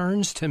Spurs,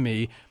 turns to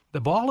me. The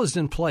ball is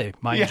in play,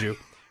 mind you.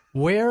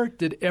 Where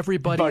did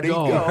everybody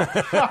go?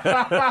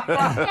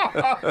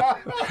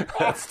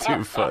 That's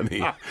too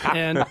funny.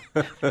 And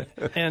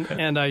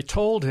I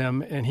told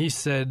him, and he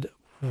said,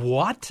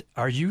 "What?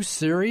 Are you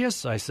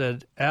serious?" I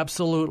said,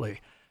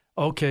 "Absolutely."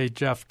 Okay,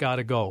 Jeff, got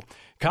to go.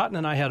 Cotton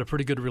and I had a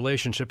pretty good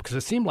relationship because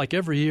it seemed like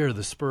every year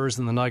the Spurs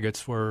and the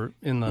Nuggets were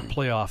in the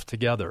playoff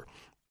together.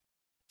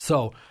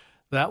 So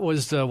that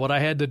was what I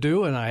had to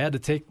do, and I had to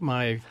take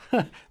my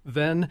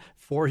then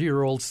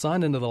 4-year-old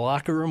son into the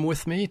locker room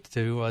with me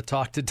to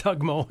talk to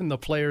Doug Moe and the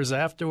players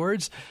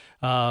afterwards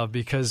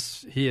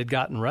because he had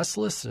gotten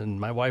restless, and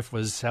my wife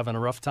was having a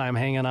rough time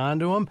hanging on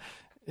to him.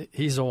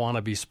 He's a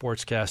wannabe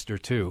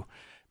sportscaster, too.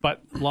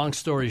 But long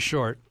story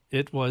short,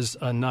 it was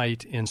a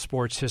night in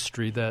sports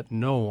history that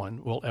no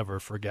one will ever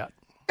forget.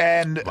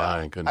 And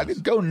My goodness. I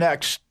could go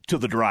next to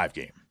the Drive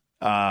game,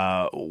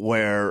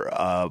 where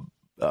a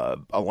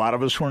lot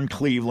of us were in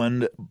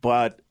Cleveland,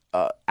 but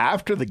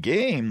after the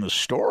game, the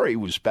story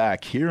was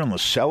back here in the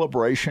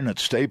celebration at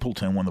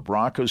Stapleton when the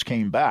Broncos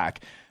came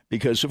back,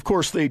 because, of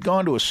course, they'd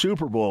gone to a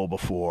Super Bowl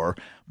before,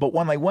 but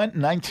when they went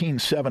in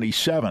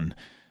 1977,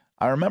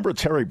 I remember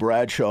Terry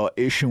Bradshaw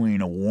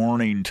issuing a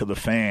warning to the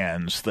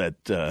fans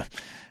that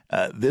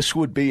this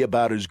would be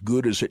about as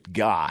good as it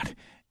got.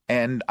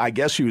 And I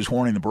guess he was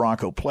warning the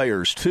Bronco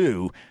players,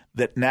 too,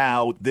 that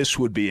now this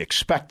would be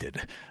expected,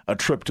 a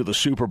trip to the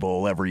Super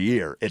Bowl every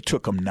year. It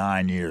took them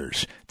 9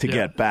 years to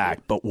get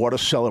back, but what a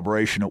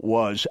celebration it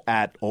was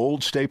at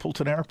Old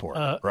Stapleton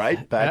Airport,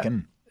 right? Back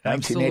in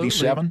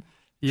 1987,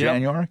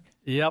 January?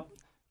 Yep.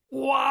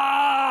 Wow!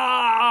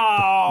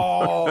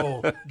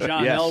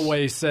 John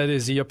Elway said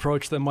as he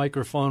approached the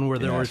microphone where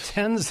there were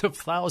tens of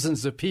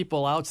thousands of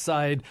people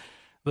outside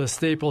the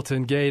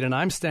Stapleton gate, and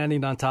I'm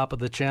standing on top of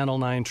the Channel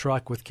 9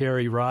 truck with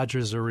Kerry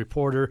Rogers, a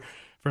reporter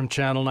from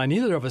Channel 9.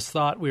 Neither of us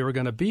thought we were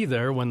going to be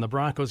there when the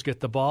Broncos get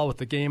the ball with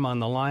the game on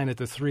the line at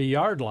the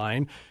 3-yard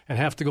line and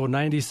have to go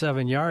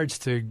 97 yards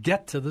to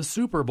get to the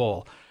Super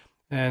Bowl.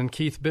 And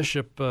Keith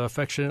Bishop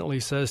affectionately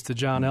says to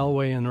John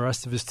Elway and the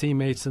rest of his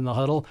teammates in the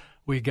huddle,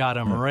 "We got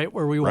him right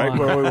where we want him."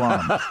 Right where we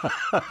want him.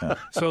 Yeah.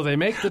 So they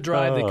make the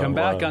drive. They come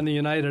back on the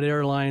United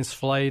Airlines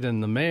flight,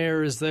 and the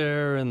mayor is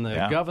there, and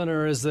the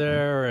governor is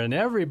there, and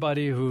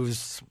everybody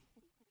who's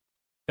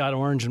got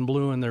orange and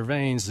blue in their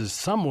veins is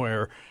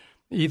somewhere,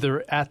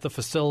 either at the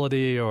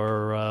facility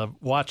or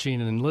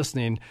watching and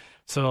listening.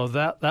 So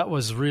that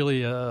was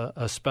really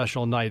a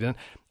special night. And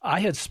I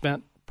had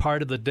spent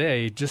part of the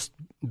day just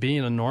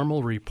being a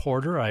normal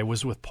reporter. I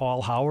was with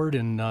Paul Howard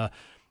in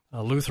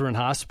Lutheran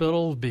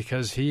Hospital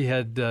because he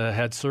had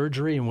had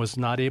surgery and was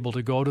not able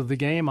to go to the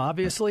game,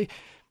 obviously.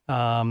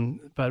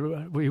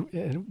 But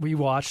we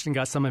watched and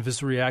got some of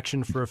his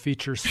reaction for a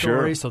feature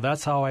story. Sure. So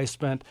that's how I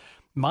spent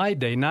my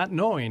day, not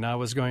knowing I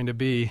was going to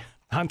be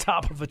on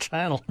top of a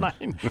Channel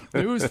 9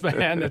 news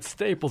van at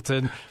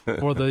Stapleton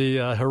for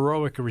the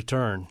heroic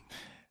return.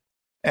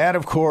 And,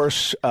 of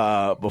course,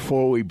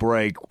 before we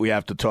break, we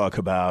have to talk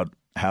about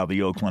how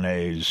the Oakland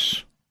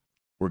A's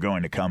were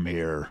going to come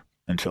here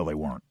until they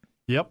weren't.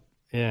 Yep,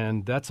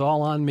 and that's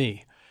all on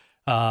me.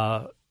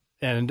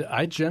 And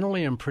I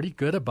generally am pretty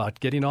good about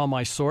getting all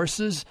my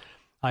sources.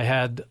 I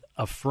had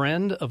a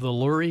friend of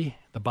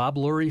the Bob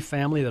Lurie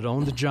family that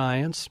owned the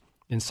Giants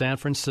in San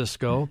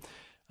Francisco.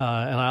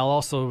 And I'll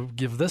also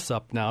give this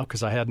up now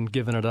because I hadn't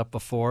given it up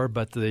before,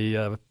 but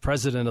the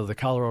president of the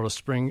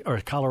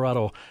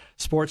Colorado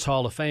Sports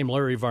Hall of Fame,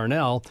 Larry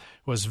Varnell,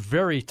 was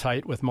very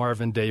tight with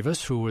Marvin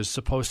Davis, who was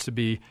supposed to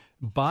be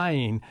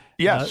buying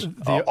the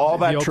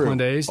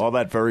Oakland A's. All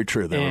that very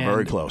true. They were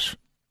very close.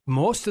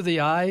 Most of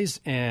the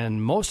I's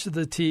and most of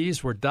the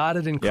T's were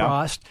dotted and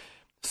crossed.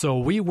 So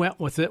we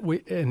went with it,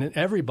 and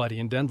everybody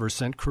in Denver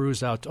sent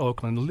crews out to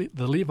Oakland.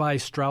 The Levi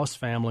Strauss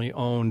family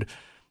owned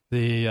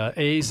the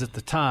A's at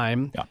the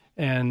time,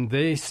 and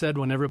they said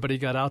when everybody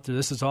got out there,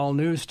 this is all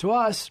news to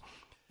us.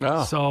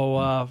 Oh.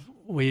 So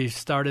we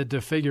started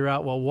to figure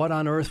out, well, what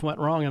on earth went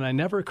wrong? And I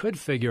never could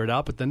figure it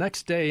out. But the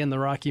next day in the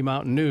Rocky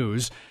Mountain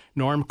News,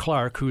 Norm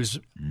Clark, who's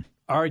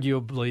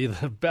arguably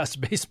the best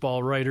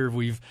baseball writer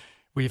we've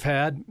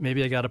had.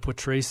 Maybe I got to put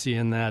Tracy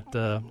in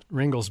that,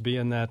 Ringlesby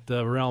in that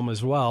realm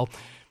as well.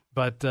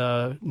 But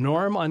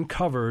Norm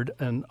uncovered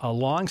a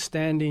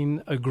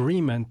long-standing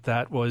agreement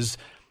that was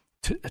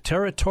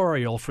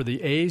territorial for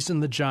the A's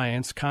and the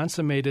Giants,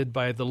 consummated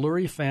by the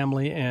Lurie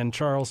family and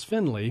Charles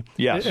Finley,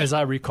 as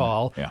I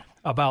recall,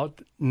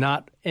 about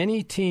not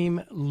any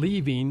team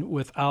leaving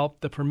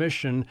without the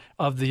permission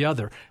of the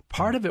other.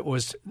 Part of it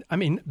was,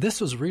 this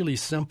was really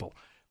simple.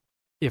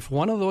 If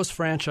one of those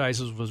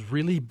franchises was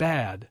really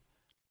bad,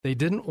 they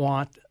didn't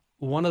want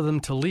one of them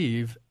to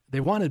leave. They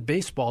wanted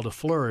baseball to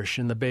flourish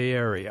in the Bay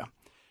Area.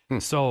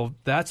 So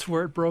that's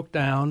where it broke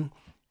down.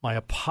 My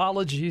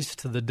apologies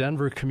to the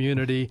Denver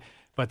community,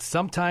 but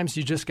sometimes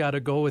you just got to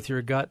go with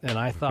your gut, and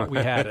I thought we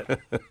had it.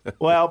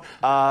 Well,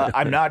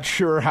 I'm not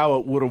sure how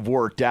it would have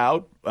worked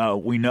out.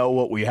 We know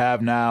what we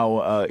have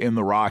now in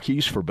the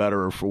Rockies, for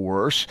better or for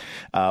worse.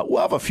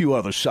 We'll have a few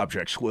other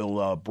subjects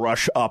we'll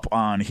brush up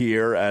on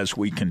here as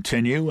we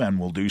continue, and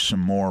we'll do some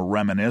more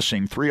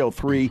reminiscing.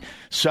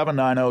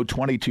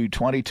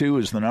 303-790-2222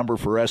 is the number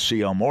for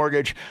SCL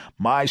Mortgage.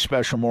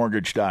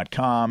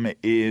 MySpecialMortgage.com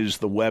is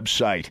the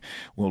website.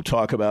 We'll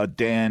talk about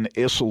Dan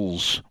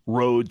Issel's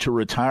road to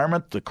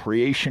retirement, the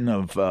creation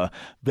of the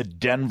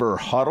Denver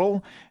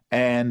Huddle,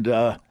 and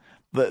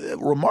the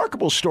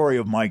remarkable story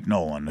of Mike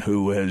Nolan,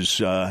 who has,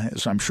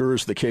 as I'm sure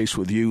is the case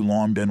with you,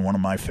 long been one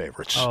of my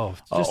favorites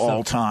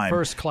all time,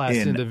 first-class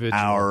in individual.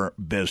 Our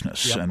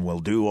business. And we'll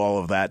do all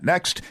of that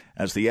next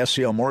as the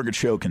SCL Mortgage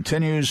Show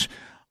continues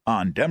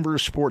on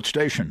Denver's Sports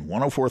Station,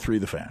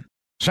 104.3 The Fan.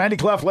 Sandy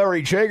Clough,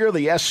 Larry Jager,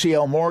 the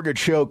SCL Mortgage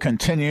Show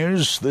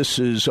continues. This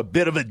is a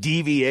bit of a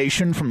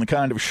deviation from the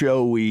kind of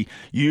show we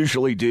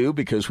usually do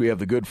because we have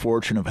the good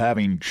fortune of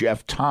having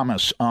Jeff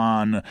Thomas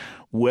on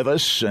with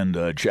us.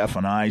 And Jeff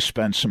and I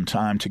spent some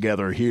time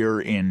together here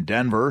in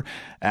Denver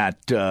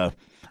at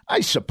I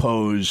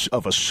suppose,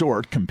 of a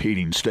sort,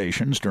 competing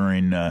stations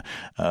during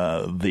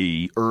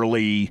the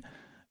early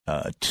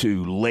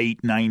to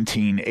late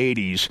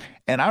 1980s.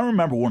 And I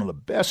remember one of the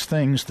best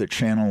things that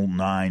Channel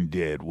 9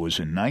 did was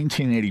in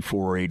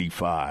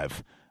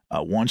 1984-85,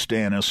 once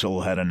Dan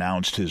Issel had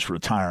announced his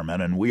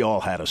retirement, and we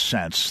all had a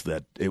sense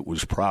that it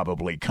was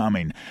probably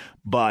coming.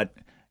 But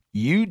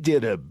you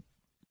did a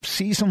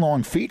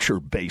season-long feature,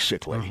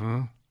 basically,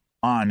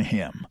 on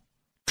him,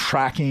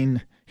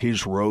 tracking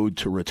his road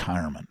to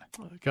retirement.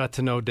 I got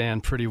to know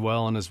Dan pretty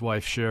well, and his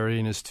wife Sherry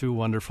and his two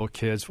wonderful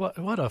kids.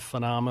 What a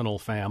phenomenal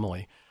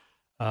family.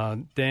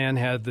 Dan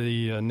had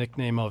the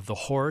nickname of the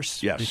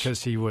Horse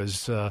because he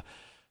was,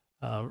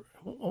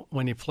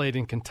 when he played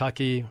in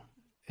Kentucky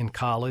in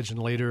college and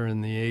later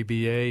in the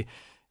ABA,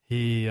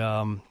 he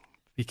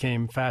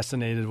became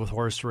fascinated with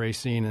horse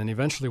racing and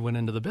eventually went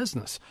into the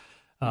business.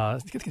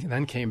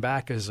 Then came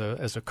back as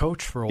a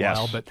coach for a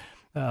while, but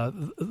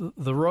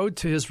the road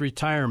to his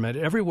retirement,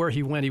 everywhere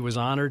he went, he was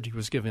honored. He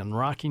was given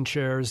rocking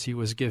chairs. He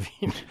was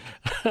giving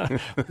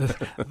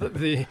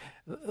the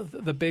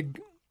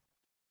big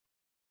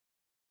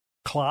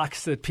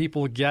clocks that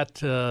people get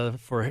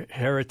for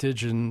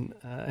heritage and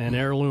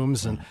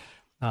heirlooms, and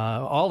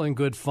all in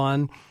good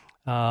fun.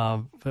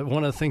 But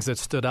one of the things that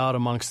stood out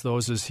amongst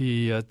those is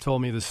he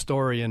told me the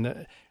story,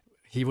 and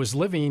he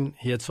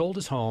had sold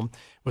his home,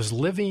 was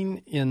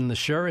living in the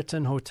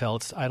Sheraton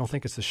Hotel. I don't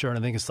think it's the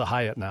Sheraton, I think it's the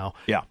Hyatt now.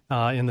 Yeah.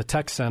 In the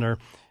Tech Center.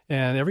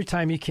 And every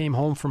time he came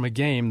home from a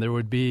game, there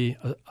would be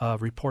a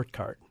report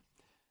card.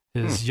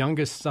 His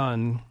youngest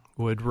son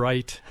would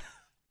write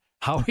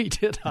how he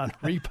did on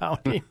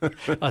rebounding,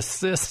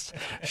 assists,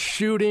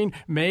 shooting,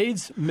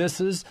 mades,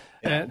 misses,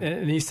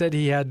 and he said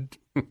he had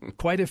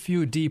quite a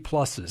few D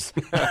pluses.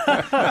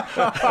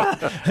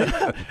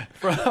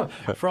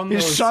 from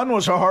His son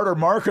was a harder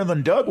marker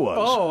than Doug was.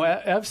 Oh,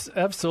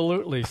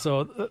 absolutely.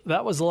 So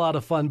that was a lot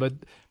of fun. But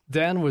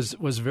Dan was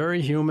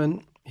very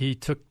human. He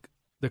took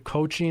the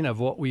coaching of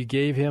what we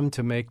gave him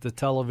to make the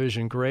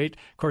television great.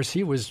 Of course,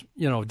 he was,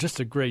 just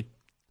a great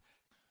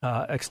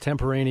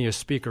extemporaneous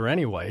speaker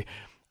anyway.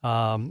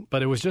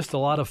 But it was just a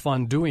lot of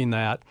fun doing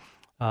that.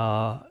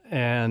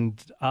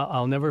 And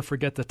I'll never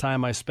forget the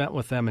time I spent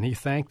with them, and he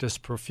thanked us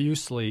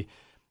profusely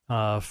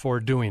for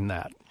doing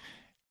that.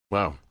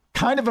 Wow.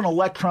 Kind of an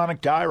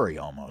electronic diary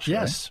almost.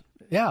 Yes.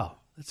 Right? Yeah.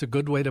 That's a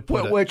good way to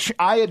put it. Which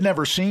I had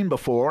never seen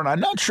before, and I'm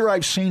not sure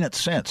I've seen it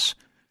since.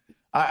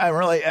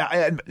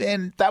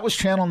 And that was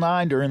Channel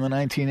 9 during the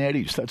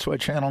 1980s. That's why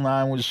Channel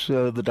 9 was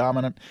the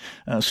dominant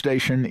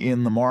station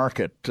in the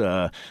market.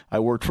 I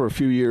worked for a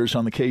few years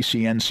on the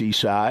KCNC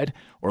side,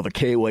 or the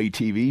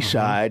KOA-TV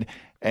side,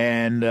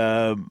 and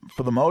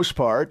for the most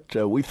part,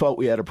 we thought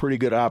we had a pretty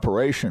good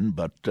operation,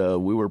 but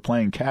we were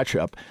playing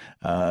catch-up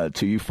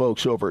to you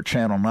folks over at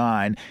Channel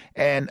 9.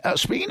 And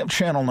speaking of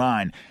Channel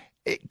 9,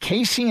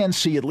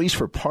 KCNC, at least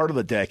for part of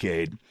the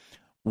decade,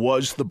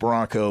 was the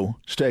Bronco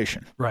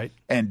station. Right.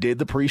 And did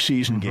the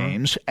preseason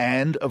games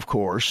and, of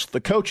course, the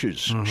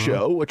coaches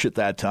show, which at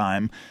that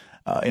time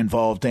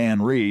involved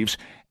Dan Reeves.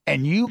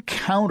 And you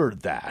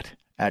countered that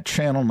at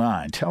Channel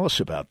 9. Tell us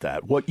about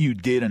that, what you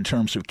did in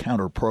terms of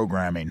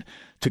counter-programming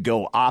to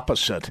go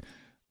opposite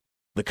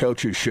the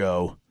coaches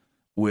show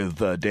with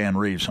Dan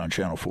Reeves on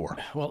Channel 4.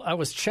 Well, I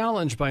was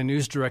challenged by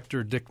news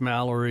director Dick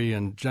Mallory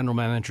and general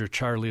manager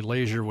Charlie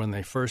Leisure when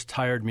they first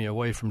hired me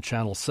away from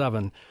Channel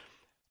 7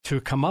 to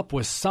come up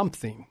with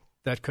something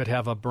that could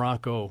have a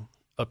Bronco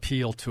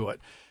appeal to it.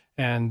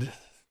 And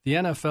the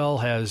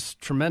NFL has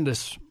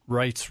tremendous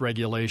rights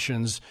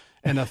regulations.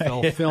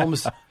 NFL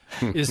Films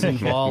is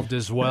involved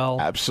as well.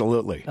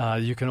 Absolutely.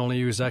 You can only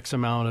use X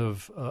amount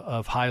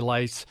of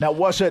highlights. Now,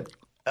 was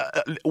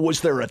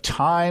there a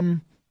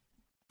time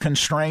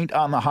constraint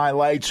on the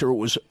highlights, or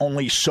was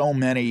only so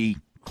many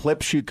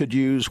clips you could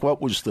use? What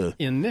was the...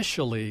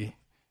 Initially,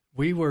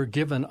 we were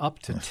given up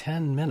to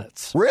 10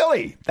 minutes.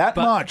 Really? That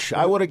much?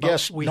 I would have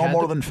guessed no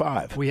more than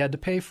 5. We had to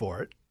pay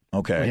for it.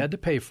 Okay. We had to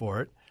pay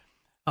for it.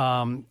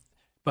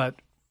 But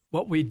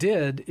what we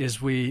did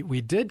is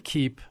we did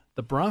keep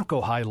the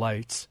Bronco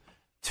highlights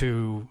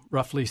to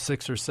roughly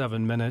 6 or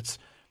 7 minutes,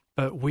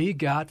 but we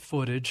got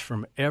footage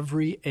from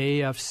every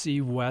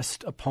AFC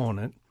West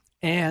opponent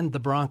and the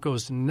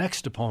Broncos'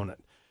 next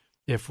opponent.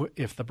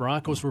 If the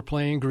Broncos were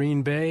playing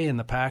Green Bay and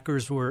the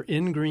Packers were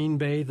in Green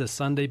Bay the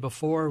Sunday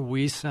before,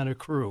 we sent a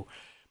crew.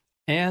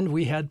 And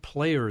we had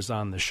players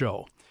on the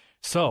show.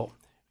 So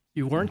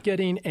you weren't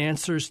getting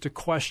answers to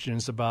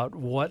questions about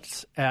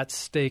what's at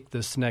stake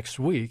this next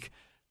week,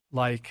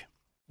 like,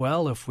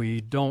 well, if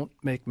we don't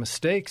make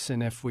mistakes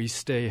and if we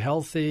stay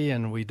healthy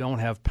and we don't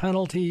have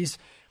penalties,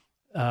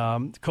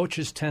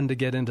 coaches tend to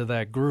get into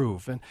that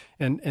groove.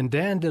 And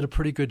Dan did a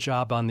pretty good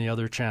job on the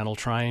other channel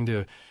trying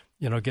to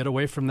get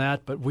away from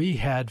that, but we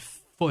had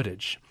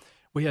footage.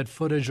 We had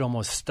footage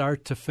almost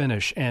start to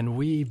finish, and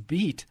we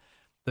beat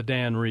the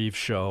Dan Reeves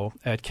show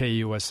at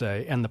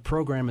KUSA, and the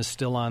program is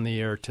still on the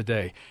air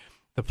today.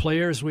 The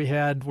players we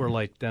had were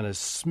like Dennis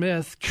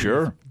Smith,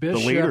 Keith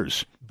Bishop, the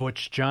leaders,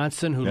 Butch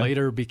Johnson, who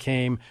later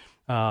became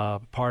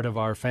part of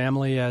our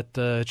family at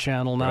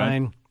Channel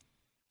 9, right.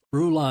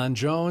 Rulon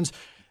Jones.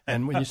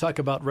 And when you talk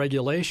about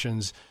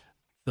regulations,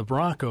 the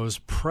Broncos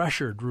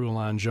pressured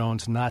Rulon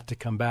Jones not to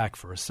come back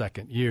for a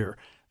second year.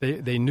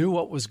 They knew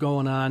what was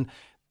going on.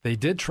 They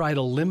did try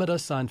to limit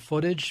us on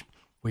footage.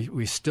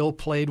 We still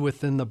played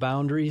within the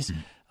boundaries.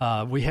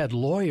 We had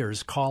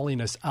lawyers calling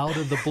us out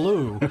of the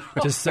blue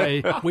to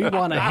say, we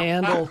want to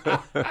handle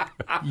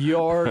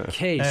your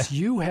case.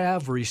 You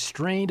have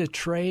restrained a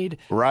trade.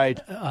 Right.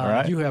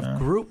 You have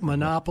group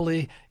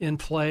monopoly in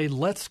play.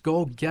 Let's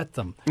go get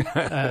them.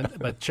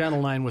 But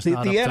Channel 9 was not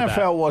up to that. The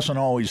NFL wasn't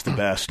always the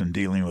best in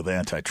dealing with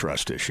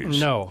antitrust issues.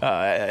 No.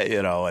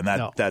 And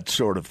that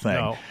sort of thing.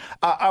 No.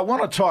 I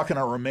want to talk in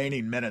our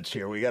remaining minutes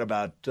here. We got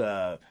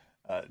about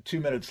 2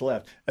 minutes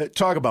left.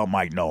 Talk about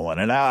Mike Nolan,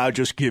 and I'll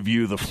just give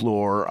you the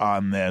floor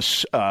on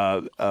this.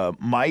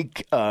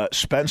 Mike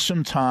spent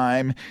some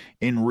time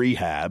in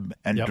rehab,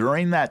 and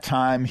during that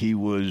time he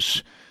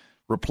was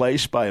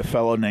replaced by a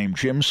fellow named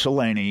Jim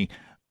Selenia,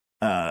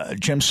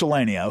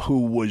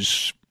 who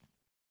was,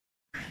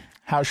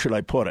 how should I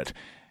put it,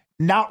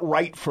 not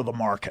right for the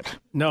market.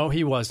 No,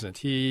 he wasn't.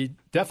 He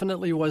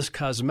definitely was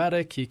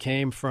cosmetic. He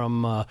came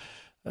from,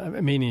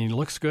 meaning he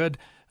looks good.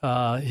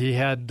 He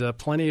had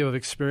plenty of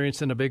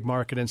experience in a big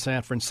market in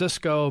San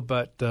Francisco,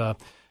 but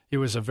he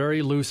was a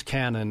very loose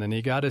cannon, and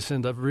he got us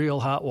into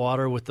real hot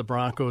water with the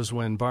Broncos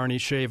when Barney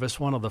Chavis,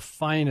 one of the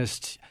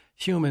finest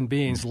human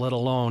beings, let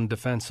alone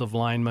defensive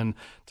lineman,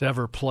 to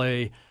ever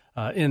play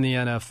in the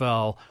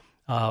NFL,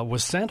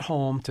 was sent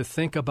home to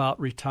think about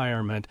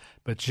retirement,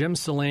 but Jim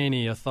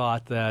Selania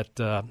thought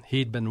that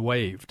he'd been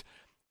waived.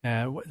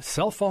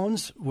 Cell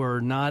phones were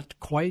not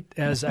quite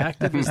as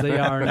active as they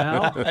are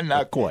now.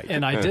 Not quite.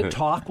 And I did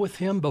talk with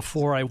him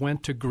before I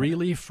went to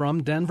Greeley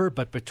from Denver,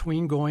 but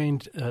between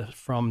going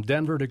from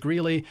Denver to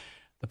Greeley,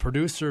 the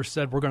producer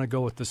said, we're going to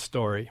go with this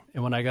story.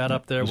 And when I got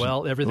up there,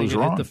 everything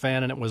had hit the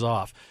fan and it was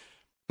off.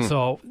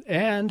 So,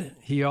 and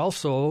he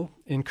also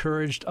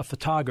encouraged a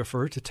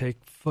photographer to take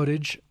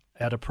footage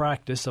at a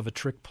practice of a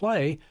trick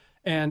play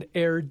and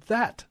aired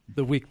that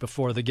the week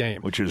before the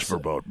game. Which is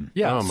verboten.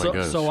 Yeah, oh my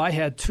goodness. So I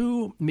had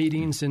 2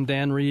 meetings in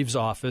Dan Reeves'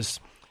 office,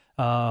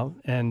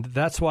 and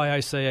that's why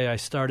I say I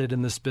started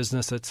in this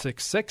business at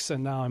 6'6",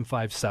 and now I'm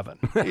 5'7".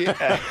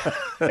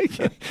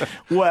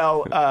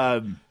 Well,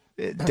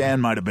 Dan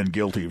might have been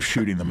guilty of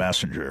shooting the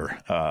messenger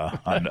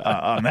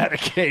on that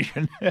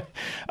occasion.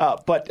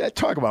 But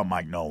talk about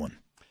Mike Nolan.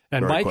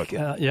 And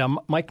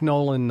Mike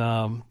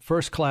Nolan,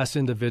 first-class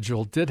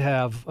individual, did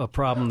have a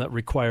problem that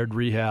required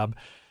rehab.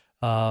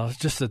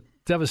 Just a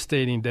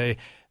devastating day.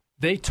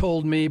 They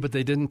told me, but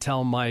they didn't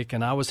tell Mike,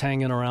 and I was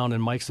hanging around,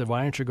 and Mike said,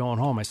 why aren't you going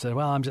home? I said,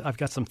 well, I've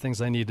got some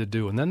things I need to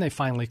do. And then they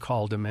finally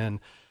called him in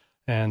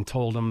and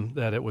told him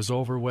that it was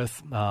over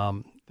with.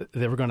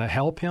 They were going to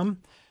help him,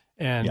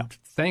 and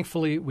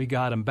thankfully we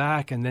got him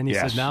back. And then he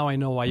said, now I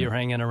know why you're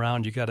hanging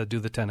around. You got to do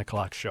the 10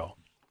 o'clock show.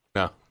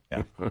 Yeah.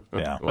 Yeah.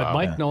 But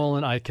Mike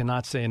Nolan, I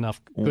cannot say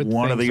enough good things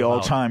One of the about.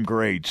 all-time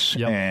greats.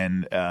 Yep.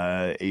 And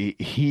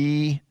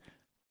he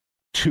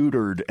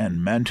tutored and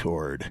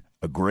mentored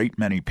a great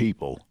many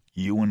people,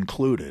 you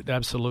included,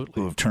 Absolutely.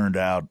 who have turned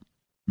out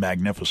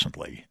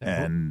magnificently.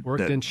 And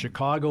worked in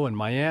Chicago and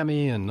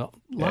Miami and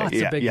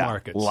lots of big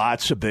markets.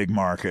 Lots of big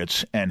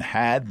markets, and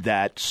had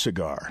that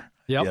cigar.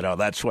 Yep. You know,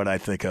 that's what I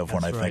think of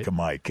when I think of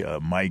Mike.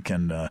 Mike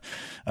and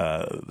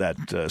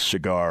that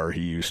cigar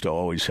he used to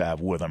always have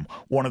with him.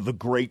 One of the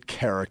great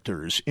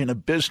characters in a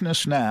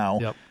business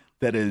now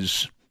that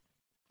is,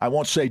 I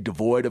won't say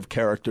devoid of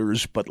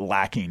characters, but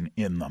lacking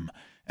in them.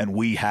 And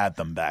we had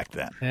them back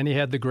then. And he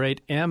had the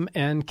great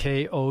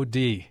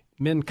MNKOD,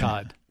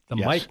 Mincod. The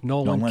Mike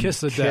Nolan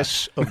kiss of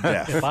death.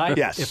 If I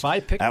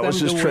pick them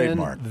to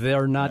win,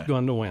 they're not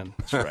going to win.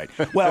 That's right.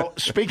 Well,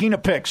 speaking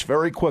of picks,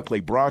 very quickly,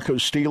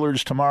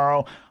 Broncos-Steelers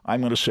tomorrow. I'm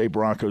going to say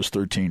Broncos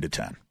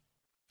 13-10.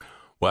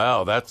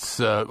 Wow, that's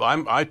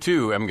I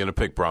too am going to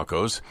pick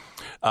Broncos.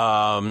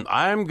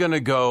 I'm going to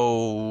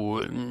go.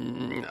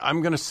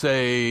 I'm going to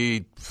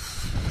say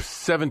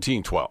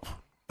 17-12.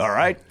 All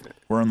right,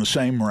 we're in the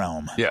same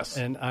realm. Yes,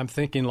 and I'm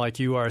thinking like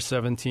you are,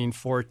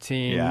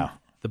 17-14. Yeah.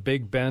 The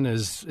Big Ben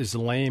is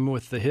lame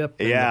with the hip,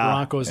 and the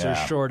Broncos are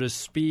short of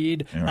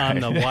speed on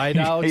the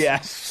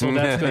wideouts. So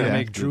that's going to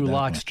make Drew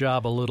Lock's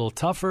job a little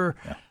tougher,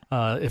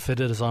 if it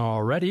isn't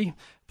already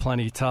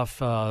plenty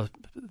tough.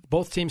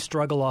 Both teams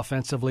struggle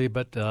offensively,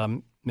 but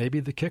maybe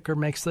the kicker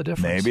makes the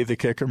difference. Maybe the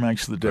kicker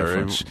makes the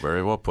difference.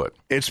 Very well put.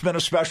 It's been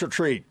a special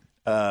treat.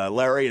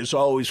 Larry, as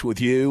always, with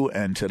you,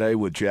 and today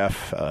with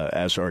Jeff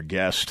as our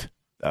guest.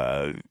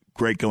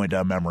 Great going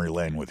down memory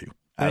lane with you.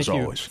 As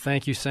always.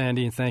 Thank you,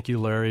 Sandy, and thank you,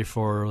 Larry,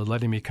 for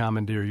letting me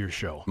commandeer your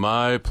show.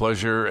 My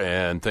pleasure,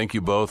 and thank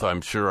you both.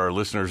 I'm sure our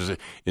listeners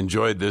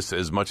enjoyed this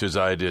as much as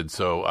I did,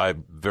 so I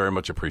very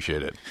much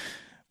appreciate it.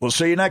 We'll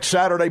see you next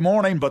Saturday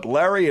morning, but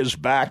Larry is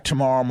back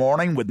tomorrow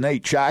morning with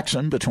Nate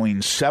Jackson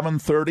between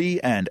 7:30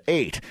 and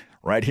 8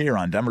 right here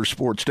on Denver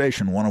Sports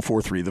Station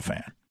 104.3 The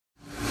Fan.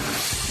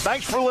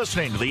 Thanks for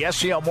listening to the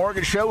SCL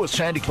Mortgage Show with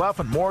Sandy Clough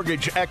and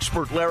mortgage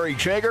expert Larry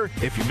Jager.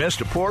 If you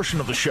missed a portion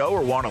of the show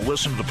or want to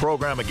listen to the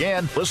program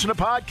again, listen to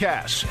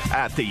podcasts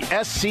at the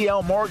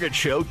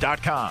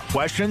SCLMortgageShow.com.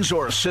 Questions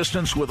or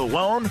assistance with a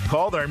loan?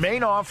 Call their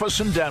main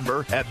office in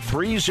Denver at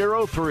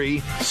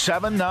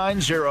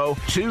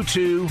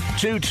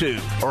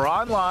 303-790-2222 or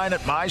online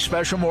at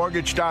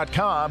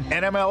myspecialmortgage.com,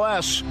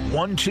 NMLS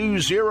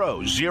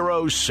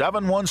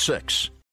 1200716.